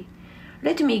stay.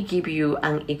 Let me give you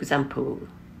an example.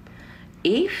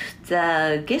 If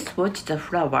the guests watch the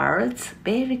flowers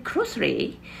very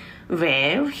closely,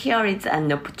 well, here is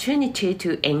an opportunity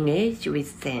to engage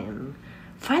with them.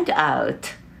 Find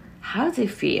out how they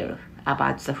feel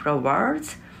about the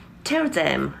flowers. Tell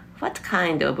them what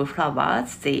kind of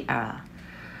flowers they are.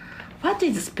 What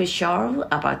is special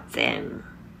about them?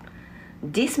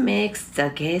 This makes the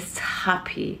guests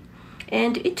happy,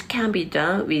 and it can be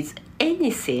done with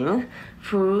anything: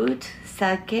 food,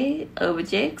 sake,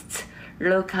 objects,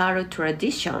 local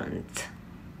traditions.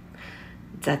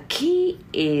 The key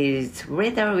is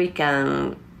whether we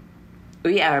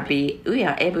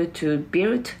are able to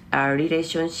build a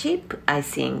relationship, I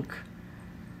think.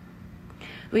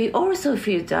 We also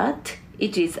feel that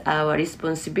it is our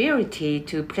responsibility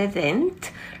to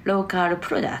present local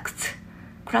products,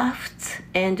 crafts,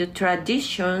 and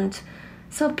traditions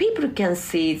so people can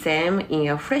see them in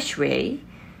a fresh way.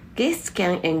 Guests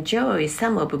can enjoy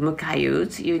some of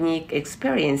Mukayu's unique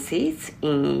experiences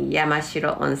in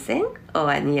Yamashiro Onsen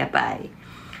or nearby.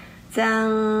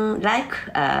 Then, like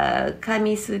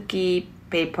kamisuki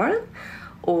paper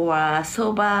or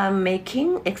soba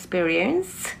making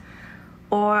experience,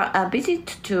 or a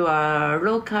visit to a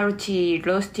local tea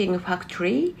roasting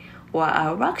factory, or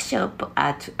a workshop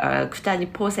at a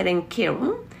Kutani porcelain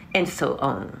kiln, and so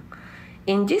on.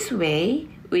 In this way,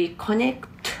 we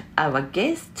connect our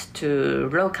guests to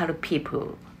local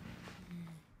people.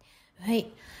 Right.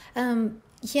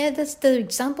 Yeah, that's the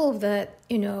example of that,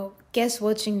 guests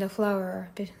watching the flower.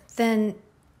 But then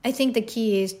I think the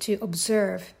key is to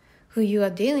observe who you are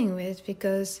dealing with,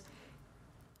 because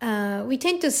we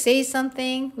tend to say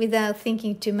something without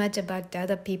thinking too much about the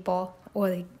other people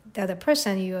or the other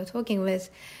person you are talking with.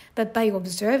 But by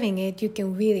observing it, you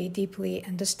can really deeply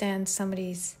understand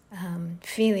somebody's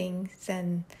feelings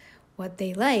and what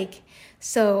they like.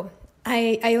 So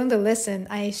I learned a lesson.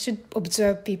 I should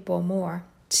observe people more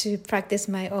to practice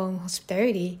my own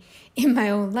hospitality in my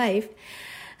own life.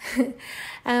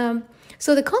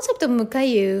 So the concept of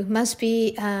Mukayu must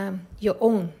be your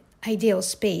own ideal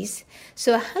space.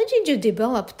 So how did you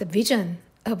develop the vision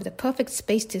of the perfect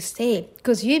space to stay?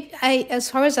 Because as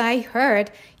far as I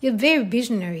heard, you're very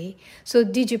visionary. So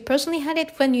did you personally had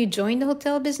it when you joined the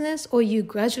hotel business, or you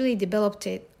gradually developed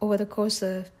it over the course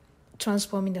of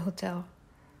transforming the hotel?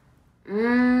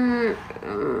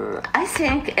 I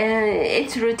think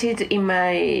it's rooted in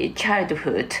my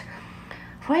childhood.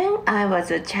 When I was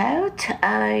a child,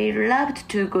 I loved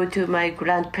to go to my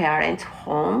grandparents'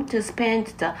 home to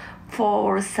spend the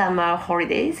fall summer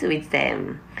holidays with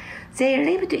them. They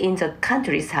lived in the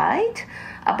countryside,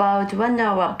 about 1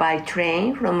 hour by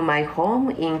train from my home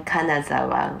in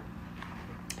Kanazawa.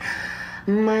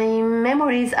 My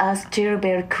memories are still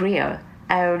very clear.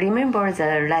 I remember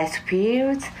the rice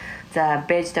fields, the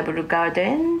vegetable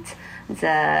gardens,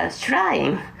 the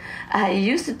shrine. I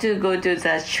used to go to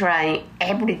the shrine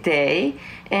every day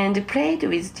and played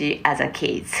with the other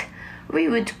kids. We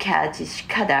would catch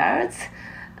cicadas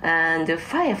and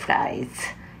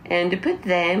fireflies and put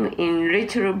them in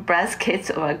little baskets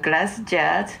or glass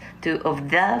jars to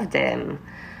observe them.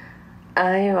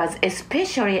 I was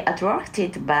especially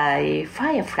attracted by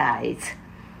fireflies.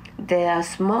 Their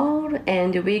small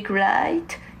and weak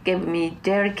light gave me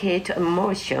delicate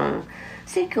emotion,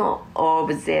 thinking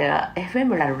of their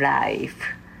ephemeral life.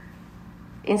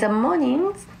 In the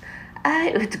mornings,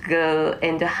 I would go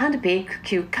and handpick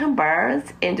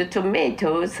cucumbers and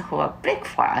tomatoes for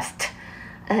breakfast.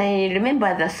 I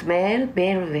remember the smell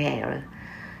very well.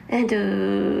 And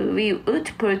we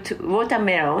would put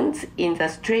watermelons in the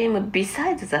stream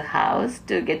beside the house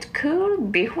to get cool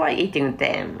before eating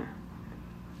them.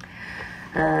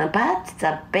 But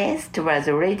the best was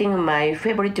reading my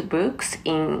favorite books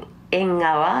in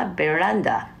our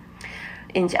veranda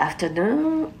in the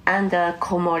afternoon under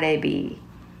komorebi.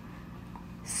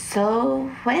 So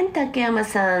when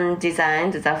Takeyama-san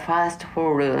designed the first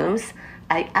 4 rooms,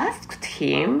 I asked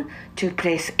him to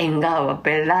place Engawa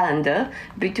veranda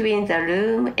between the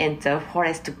room and the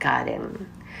forest garden.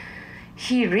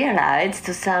 He realized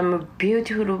some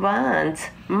beautiful ones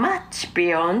much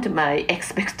beyond my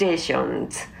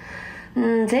expectations.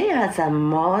 They are the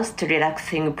most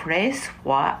relaxing place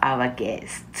for our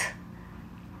guests.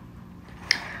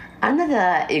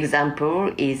 Another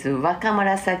example is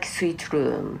Wakamurasaki Suite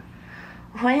Room.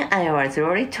 When I was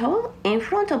little, in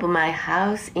front of my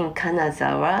house in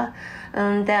Kanazawa,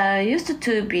 there used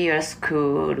to be a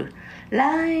school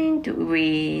lined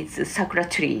with sakura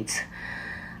trees.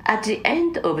 At the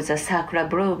end of the sakura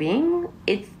blooming,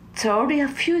 it's only a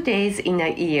few days in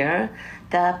a year,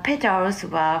 the petals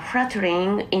were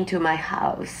fluttering into my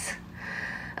house.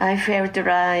 I felt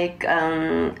like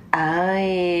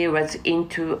I was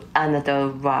into another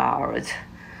world.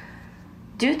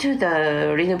 Due to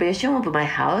the renovation of my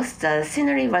house, the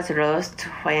scenery was lost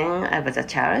when I was a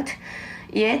child,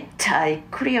 yet I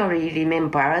clearly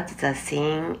remembered the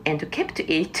scene and kept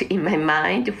it in my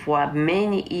mind for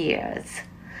many years.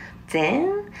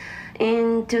 Then,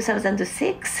 in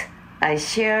 2006, I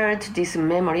shared this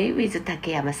memory with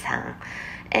Takeyama-san,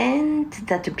 and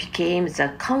that became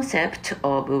the concept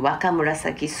of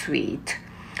Wakamurasaki Suite,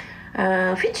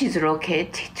 which is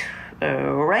located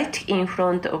right in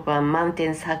front of a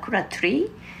mountain sakura tree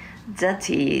that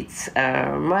is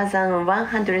more than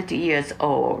 100 years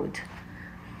old.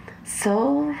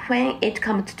 So when it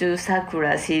comes to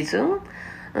sakura season,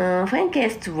 when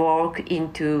guests walk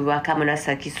into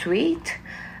Wakamurasaki Suite,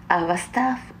 our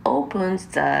staff opens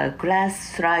the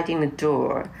glass sliding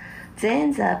door.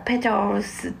 Then the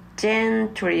petals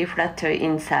gently flutter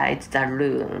inside the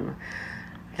room,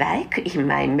 like in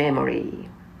my memory.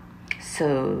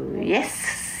 So yes,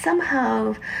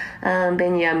 somehow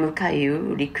Benya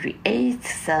Mukayu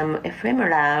recreates some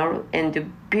ephemeral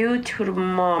and beautiful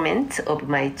moments of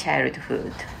my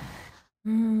childhood.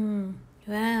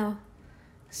 Wow.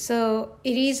 So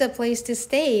it is a place to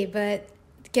stay, but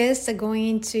guests are going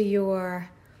into your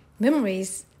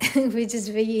memories, which is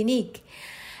very unique.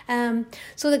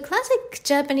 So the classic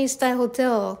Japanese style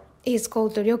hotel is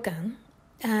called the ryokan.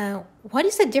 What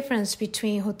is the difference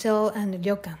between hotel and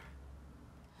ryokan?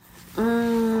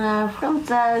 From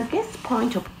the guest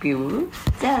point of view,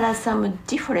 there are some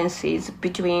differences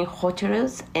between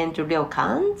hotels and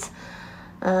ryokans.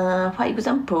 For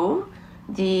example,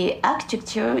 the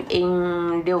architecture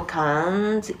in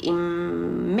ryokans is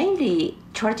mainly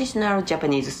traditional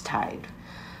Japanese style.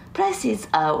 Prices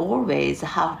are always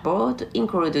half-board,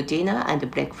 include dinner and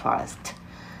breakfast.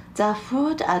 The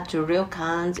food at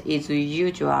ryokans is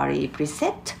usually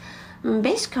preset.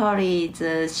 Basically,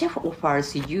 the chef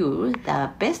offers you the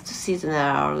best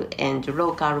seasonal and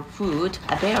local food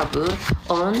available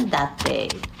on that day.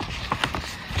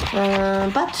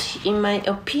 But in my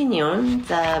opinion,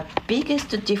 the biggest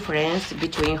difference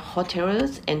between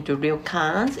hotels and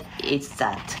ryokans is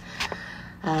that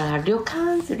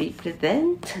ryokans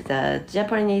represent the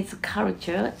Japanese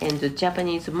culture and the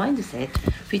Japanese mindset,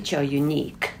 which are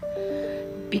unique.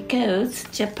 Because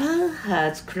Japan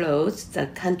has closed the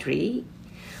country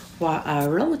for a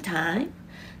long time,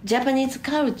 Japanese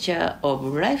culture of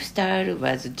lifestyle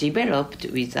was developed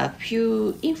with a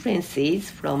few influences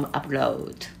from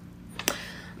abroad.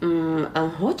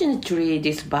 Unfortunately,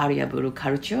 this valuable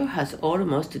culture has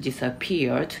almost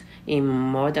disappeared in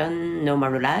modern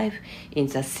normal life in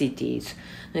the cities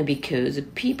because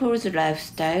people's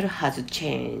lifestyle has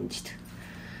changed.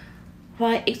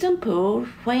 For example,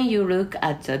 when you look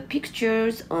at the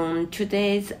pictures on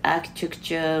today's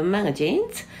architecture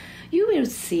magazines, you will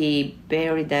see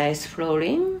very nice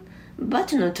flooring,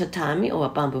 but no tatami or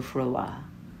bamboo floor.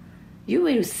 You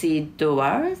will see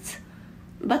doors,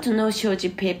 but no shoji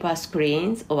paper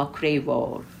screens or clay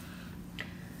wall.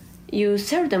 You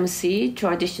seldom see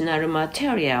traditional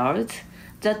materials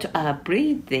that are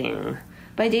breathing.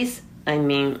 By this, I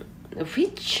mean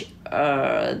which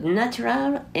are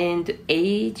natural and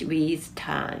age with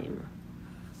time.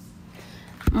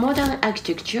 Modern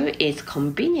architecture is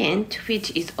convenient,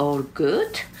 which is all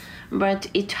good, but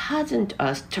it hasn't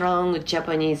a strong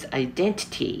Japanese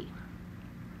identity.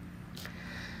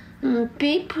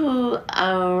 People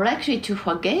are likely to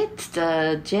forget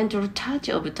the gentle touch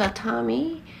of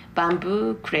tatami,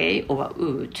 bamboo, clay, or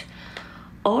wood.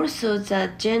 Also,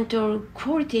 the gentle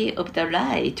quality of the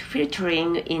light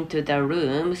filtering into the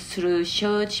room through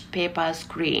short paper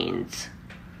screens.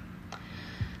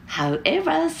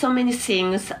 However, so many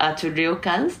things at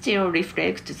ryokan still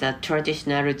reflect the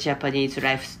traditional Japanese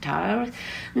lifestyle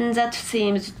that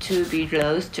seems to be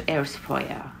lost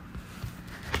elsewhere.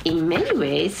 In many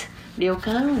ways,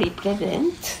 ryokan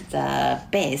represents the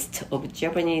best of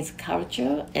Japanese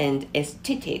culture and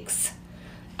aesthetics.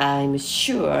 I'm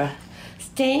sure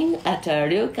staying at a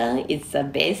ryokan is the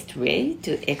best way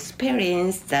to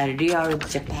experience the real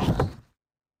Japan.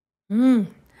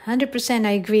 100%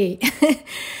 I agree.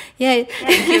 Yeah.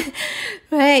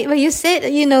 Right. Well, you said,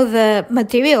 the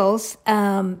materials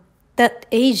that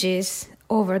ages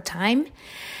over time.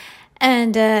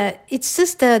 And it's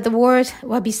just the word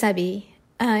wabi-sabi.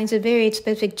 It's a very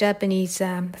specific Japanese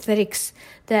aesthetics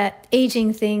that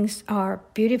aging things are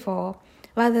beautiful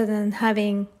rather than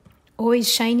having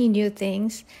always shiny new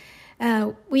things.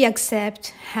 We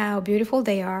accept how beautiful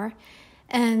they are.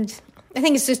 And I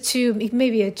think it's just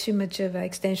maybe too much of an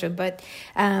extension, but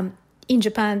in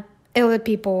Japan, elder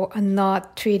people are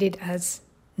not treated as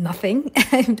nothing.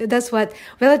 That's what,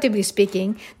 relatively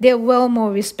speaking, they're well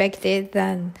more respected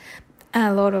than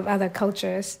a lot of other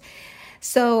cultures.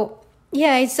 So,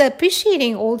 yeah, it's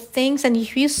appreciating old things. And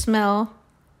if you smell,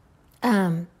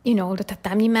 the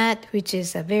tatami mat, which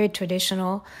is very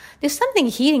traditional, there's something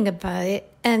healing about it.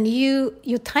 And you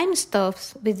time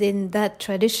stuff within that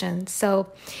tradition. So,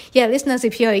 yeah, listeners,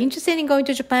 if you're interested in going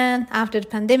to Japan after the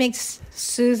pandemic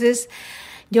soothes,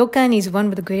 ryokan is one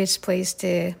of the greatest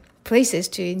places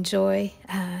to enjoy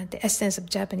the essence of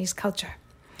Japanese culture.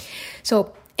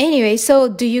 So, anyway,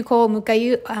 do you call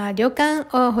Mukayu ryokan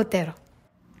or hotel?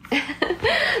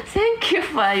 Thank you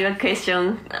for your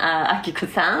question,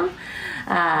 Akiko-san.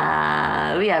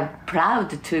 We are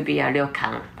proud to be a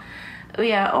ryokan.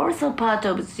 We are also part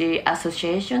of the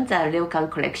association, the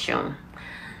Ryokan Collection.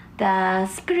 The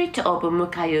spirit of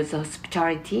Mukayu's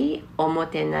hospitality,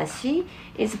 Omotenashi,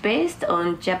 is based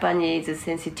on Japanese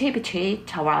sensitivity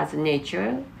towards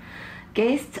nature.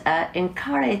 Guests are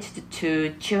encouraged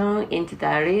to tune into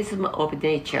the rhythm of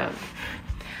nature.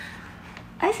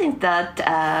 I think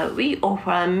that we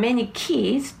offer many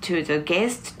keys to the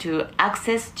guests to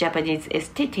access Japanese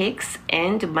aesthetics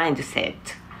and mindset.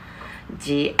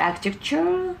 The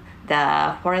architecture,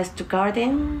 the forest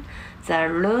garden, the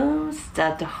rooms,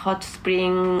 the hot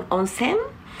spring onsen,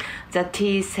 the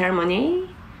tea ceremony,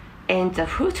 and the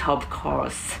food, of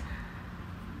course.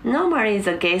 Normally,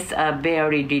 the guests are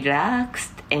very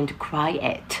relaxed and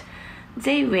quiet.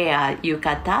 They wear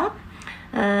yukata.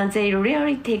 They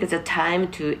really take the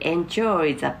time to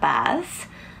enjoy the bath,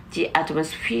 the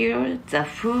atmosphere, the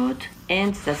food,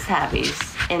 and the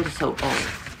service, and so on.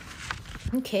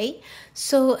 Okay,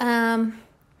 so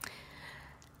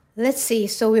let's see.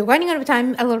 So we're running out of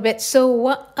time a little bit. So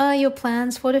what are your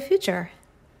plans for the future?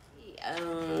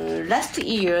 Last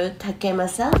year,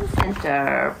 Takema-san sent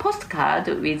a postcard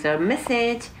with a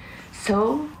message.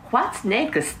 So what's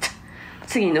next?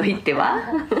 次の一手は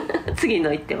次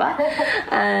の一手は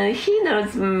He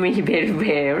knows me very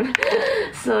well.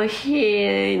 So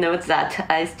he knows that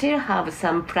I still have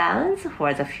some plans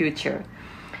for the future.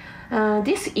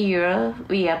 This year,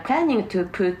 we are planning to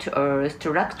put a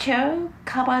structure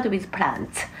covered with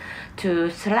plants to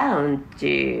surround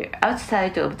the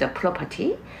outside of the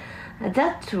property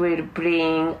that will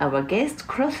bring our guests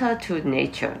closer to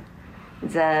nature,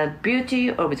 the beauty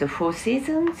of the four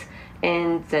seasons,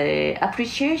 and the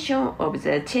appreciation of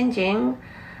the changing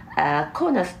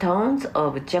cornerstones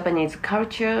of Japanese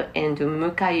culture and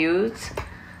Mukayu's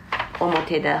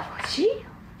Omotenashi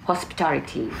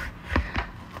hospitality.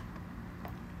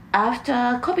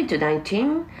 After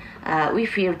COVID-19, we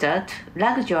feel that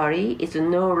luxury is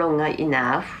no longer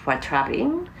enough for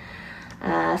traveling.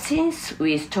 Since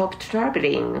we stopped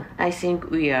traveling, I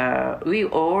think we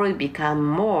all become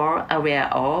more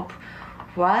aware of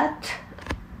what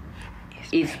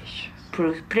is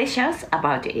precious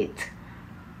about it.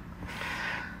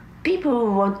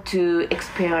 People want to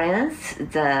experience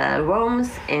the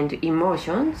warmth and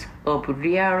emotions of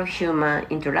real human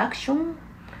interaction.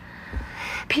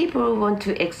 People want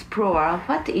to explore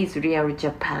what is real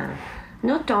Japan,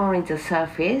 not only the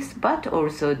surface, but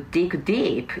also dig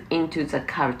deep into the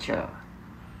culture.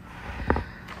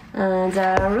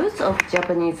 The roots of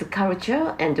Japanese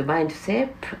culture and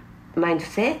mindset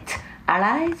mindset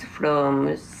arises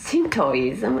from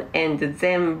Shintoism and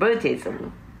Zen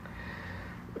Buddhism.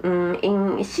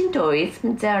 In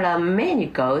Shintoism, there are many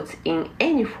gods in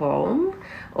any form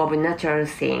of natural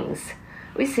things.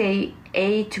 We say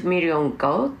 8 million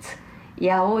gods,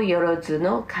 Yao Yorozu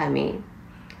no Kami.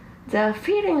 The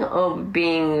feeling of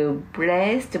being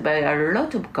blessed by a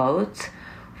lot of gods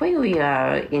when we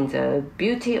are in the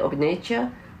beauty of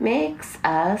nature makes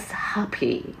us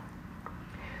happy.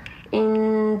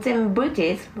 In Zen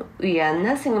Buddhism, we are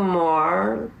nothing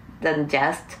more than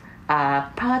just a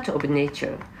part of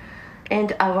nature,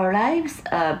 and our lives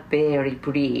are very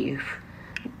brief.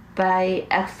 By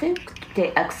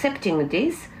accepting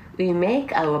this, we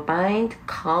make our mind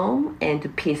calm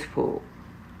and peaceful.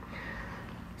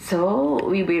 So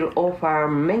we will offer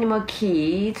many more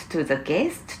keys to the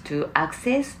guests to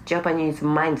access Japanese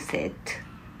mindset.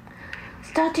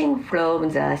 Starting from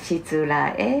the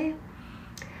Shitsurae,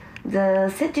 the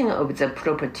setting of the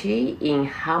property in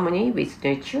harmony with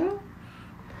nature,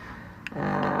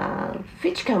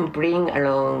 which can bring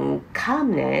along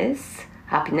calmness,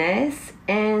 happiness,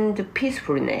 and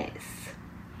peacefulness.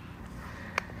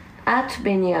 At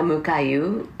Benya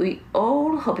Mukayu, we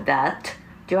all hope that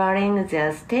during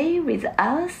their stay with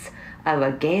us,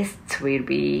 our guests will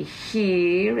be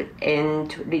healed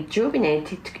and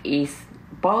rejuvenated in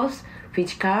both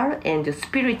physical and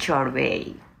spiritual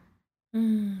way.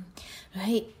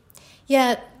 Right.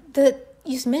 Yeah,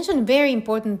 you mentioned a very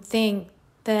important thing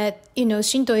that,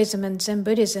 Shintoism and Zen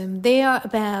Buddhism, they are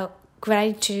about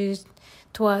gratitude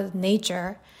toward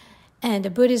nature,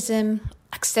 and Buddhism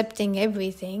accepting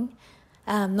everything,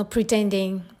 not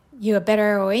pretending you are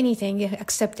better or anything. You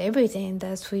accept everything.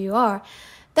 That's who you are.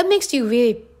 That makes you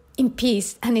really in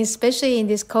peace. And especially in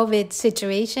this COVID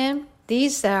situation,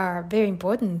 these are very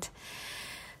important.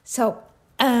 So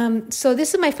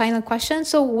this is my final question.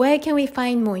 So where can we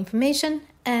find more information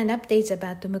and updates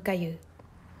about the Mukayu?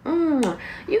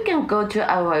 You can go to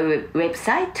our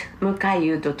website,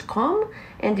 mukayu.com,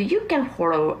 and you can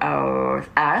follow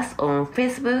us on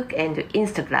Facebook and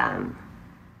Instagram.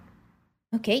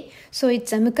 Okay, so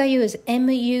it's Mukayu is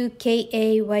mukayu.com,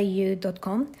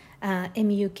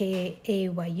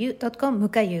 mukayu.com,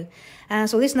 Mukayu.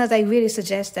 So listeners, I really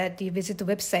suggest that you visit the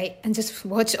website and just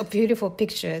watch beautiful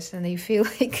pictures and you feel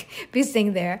like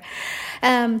visiting there.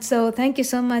 So thank you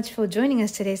so much for joining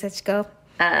us today, Sachiko.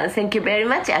 Thank you very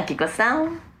much,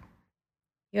 Akiko-san.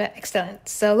 You're excellent.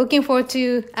 So looking forward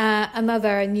to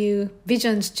another new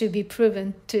visions to be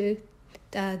proven to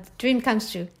dream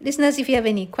comes true. Listeners, if you have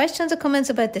any questions or comments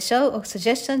about the show or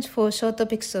suggestions for show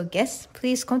topics or guests,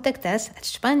 please contact us at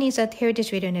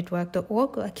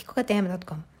japanese@heritageradionetwork.org or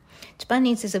akikokatayama.com. Japan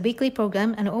Needs is a weekly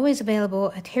program and always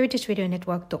available at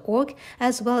heritageradionetwork.org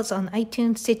as well as on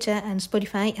iTunes, Stitcher, and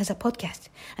Spotify as a podcast.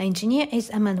 Our engineer is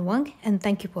Aman Wang, and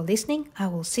thank you for listening. I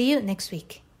will see you next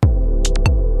week.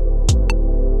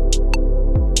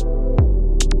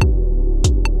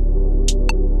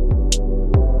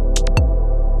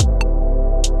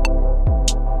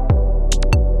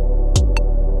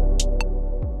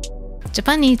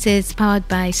 Japan Needs is powered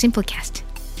by Simplecast.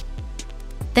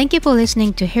 Thank you for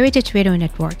listening to Heritage Radio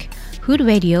Network, food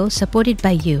radio supported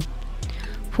by you.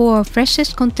 For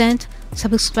freshest content,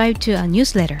 subscribe to our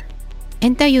newsletter.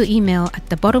 Enter your email at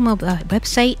the bottom of our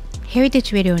website,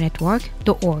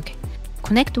 heritageradionetwork.org.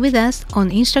 Connect with us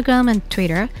on Instagram and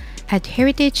Twitter at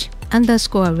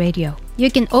heritage_radio.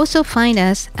 You can also find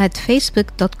us at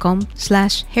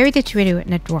facebook.com/Heritage Radio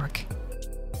Network.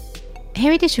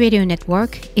 Heritage Radio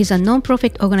Network is a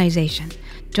non-profit organization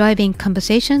driving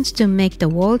conversations to make the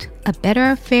world a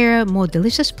better, fairer, more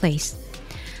delicious place.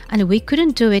 And we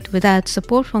couldn't do it without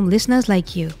support from listeners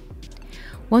like you.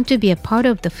 Want to be a part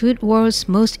of the food world's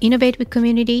most innovative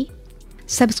community?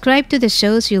 Subscribe to the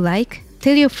shows you like,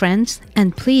 tell your friends,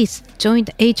 and please join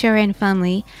the HRN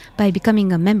family by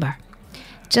becoming a member.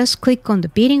 Just click on the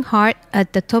beating heart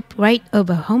at the top right of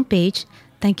our homepage.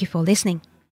 Thank you for listening.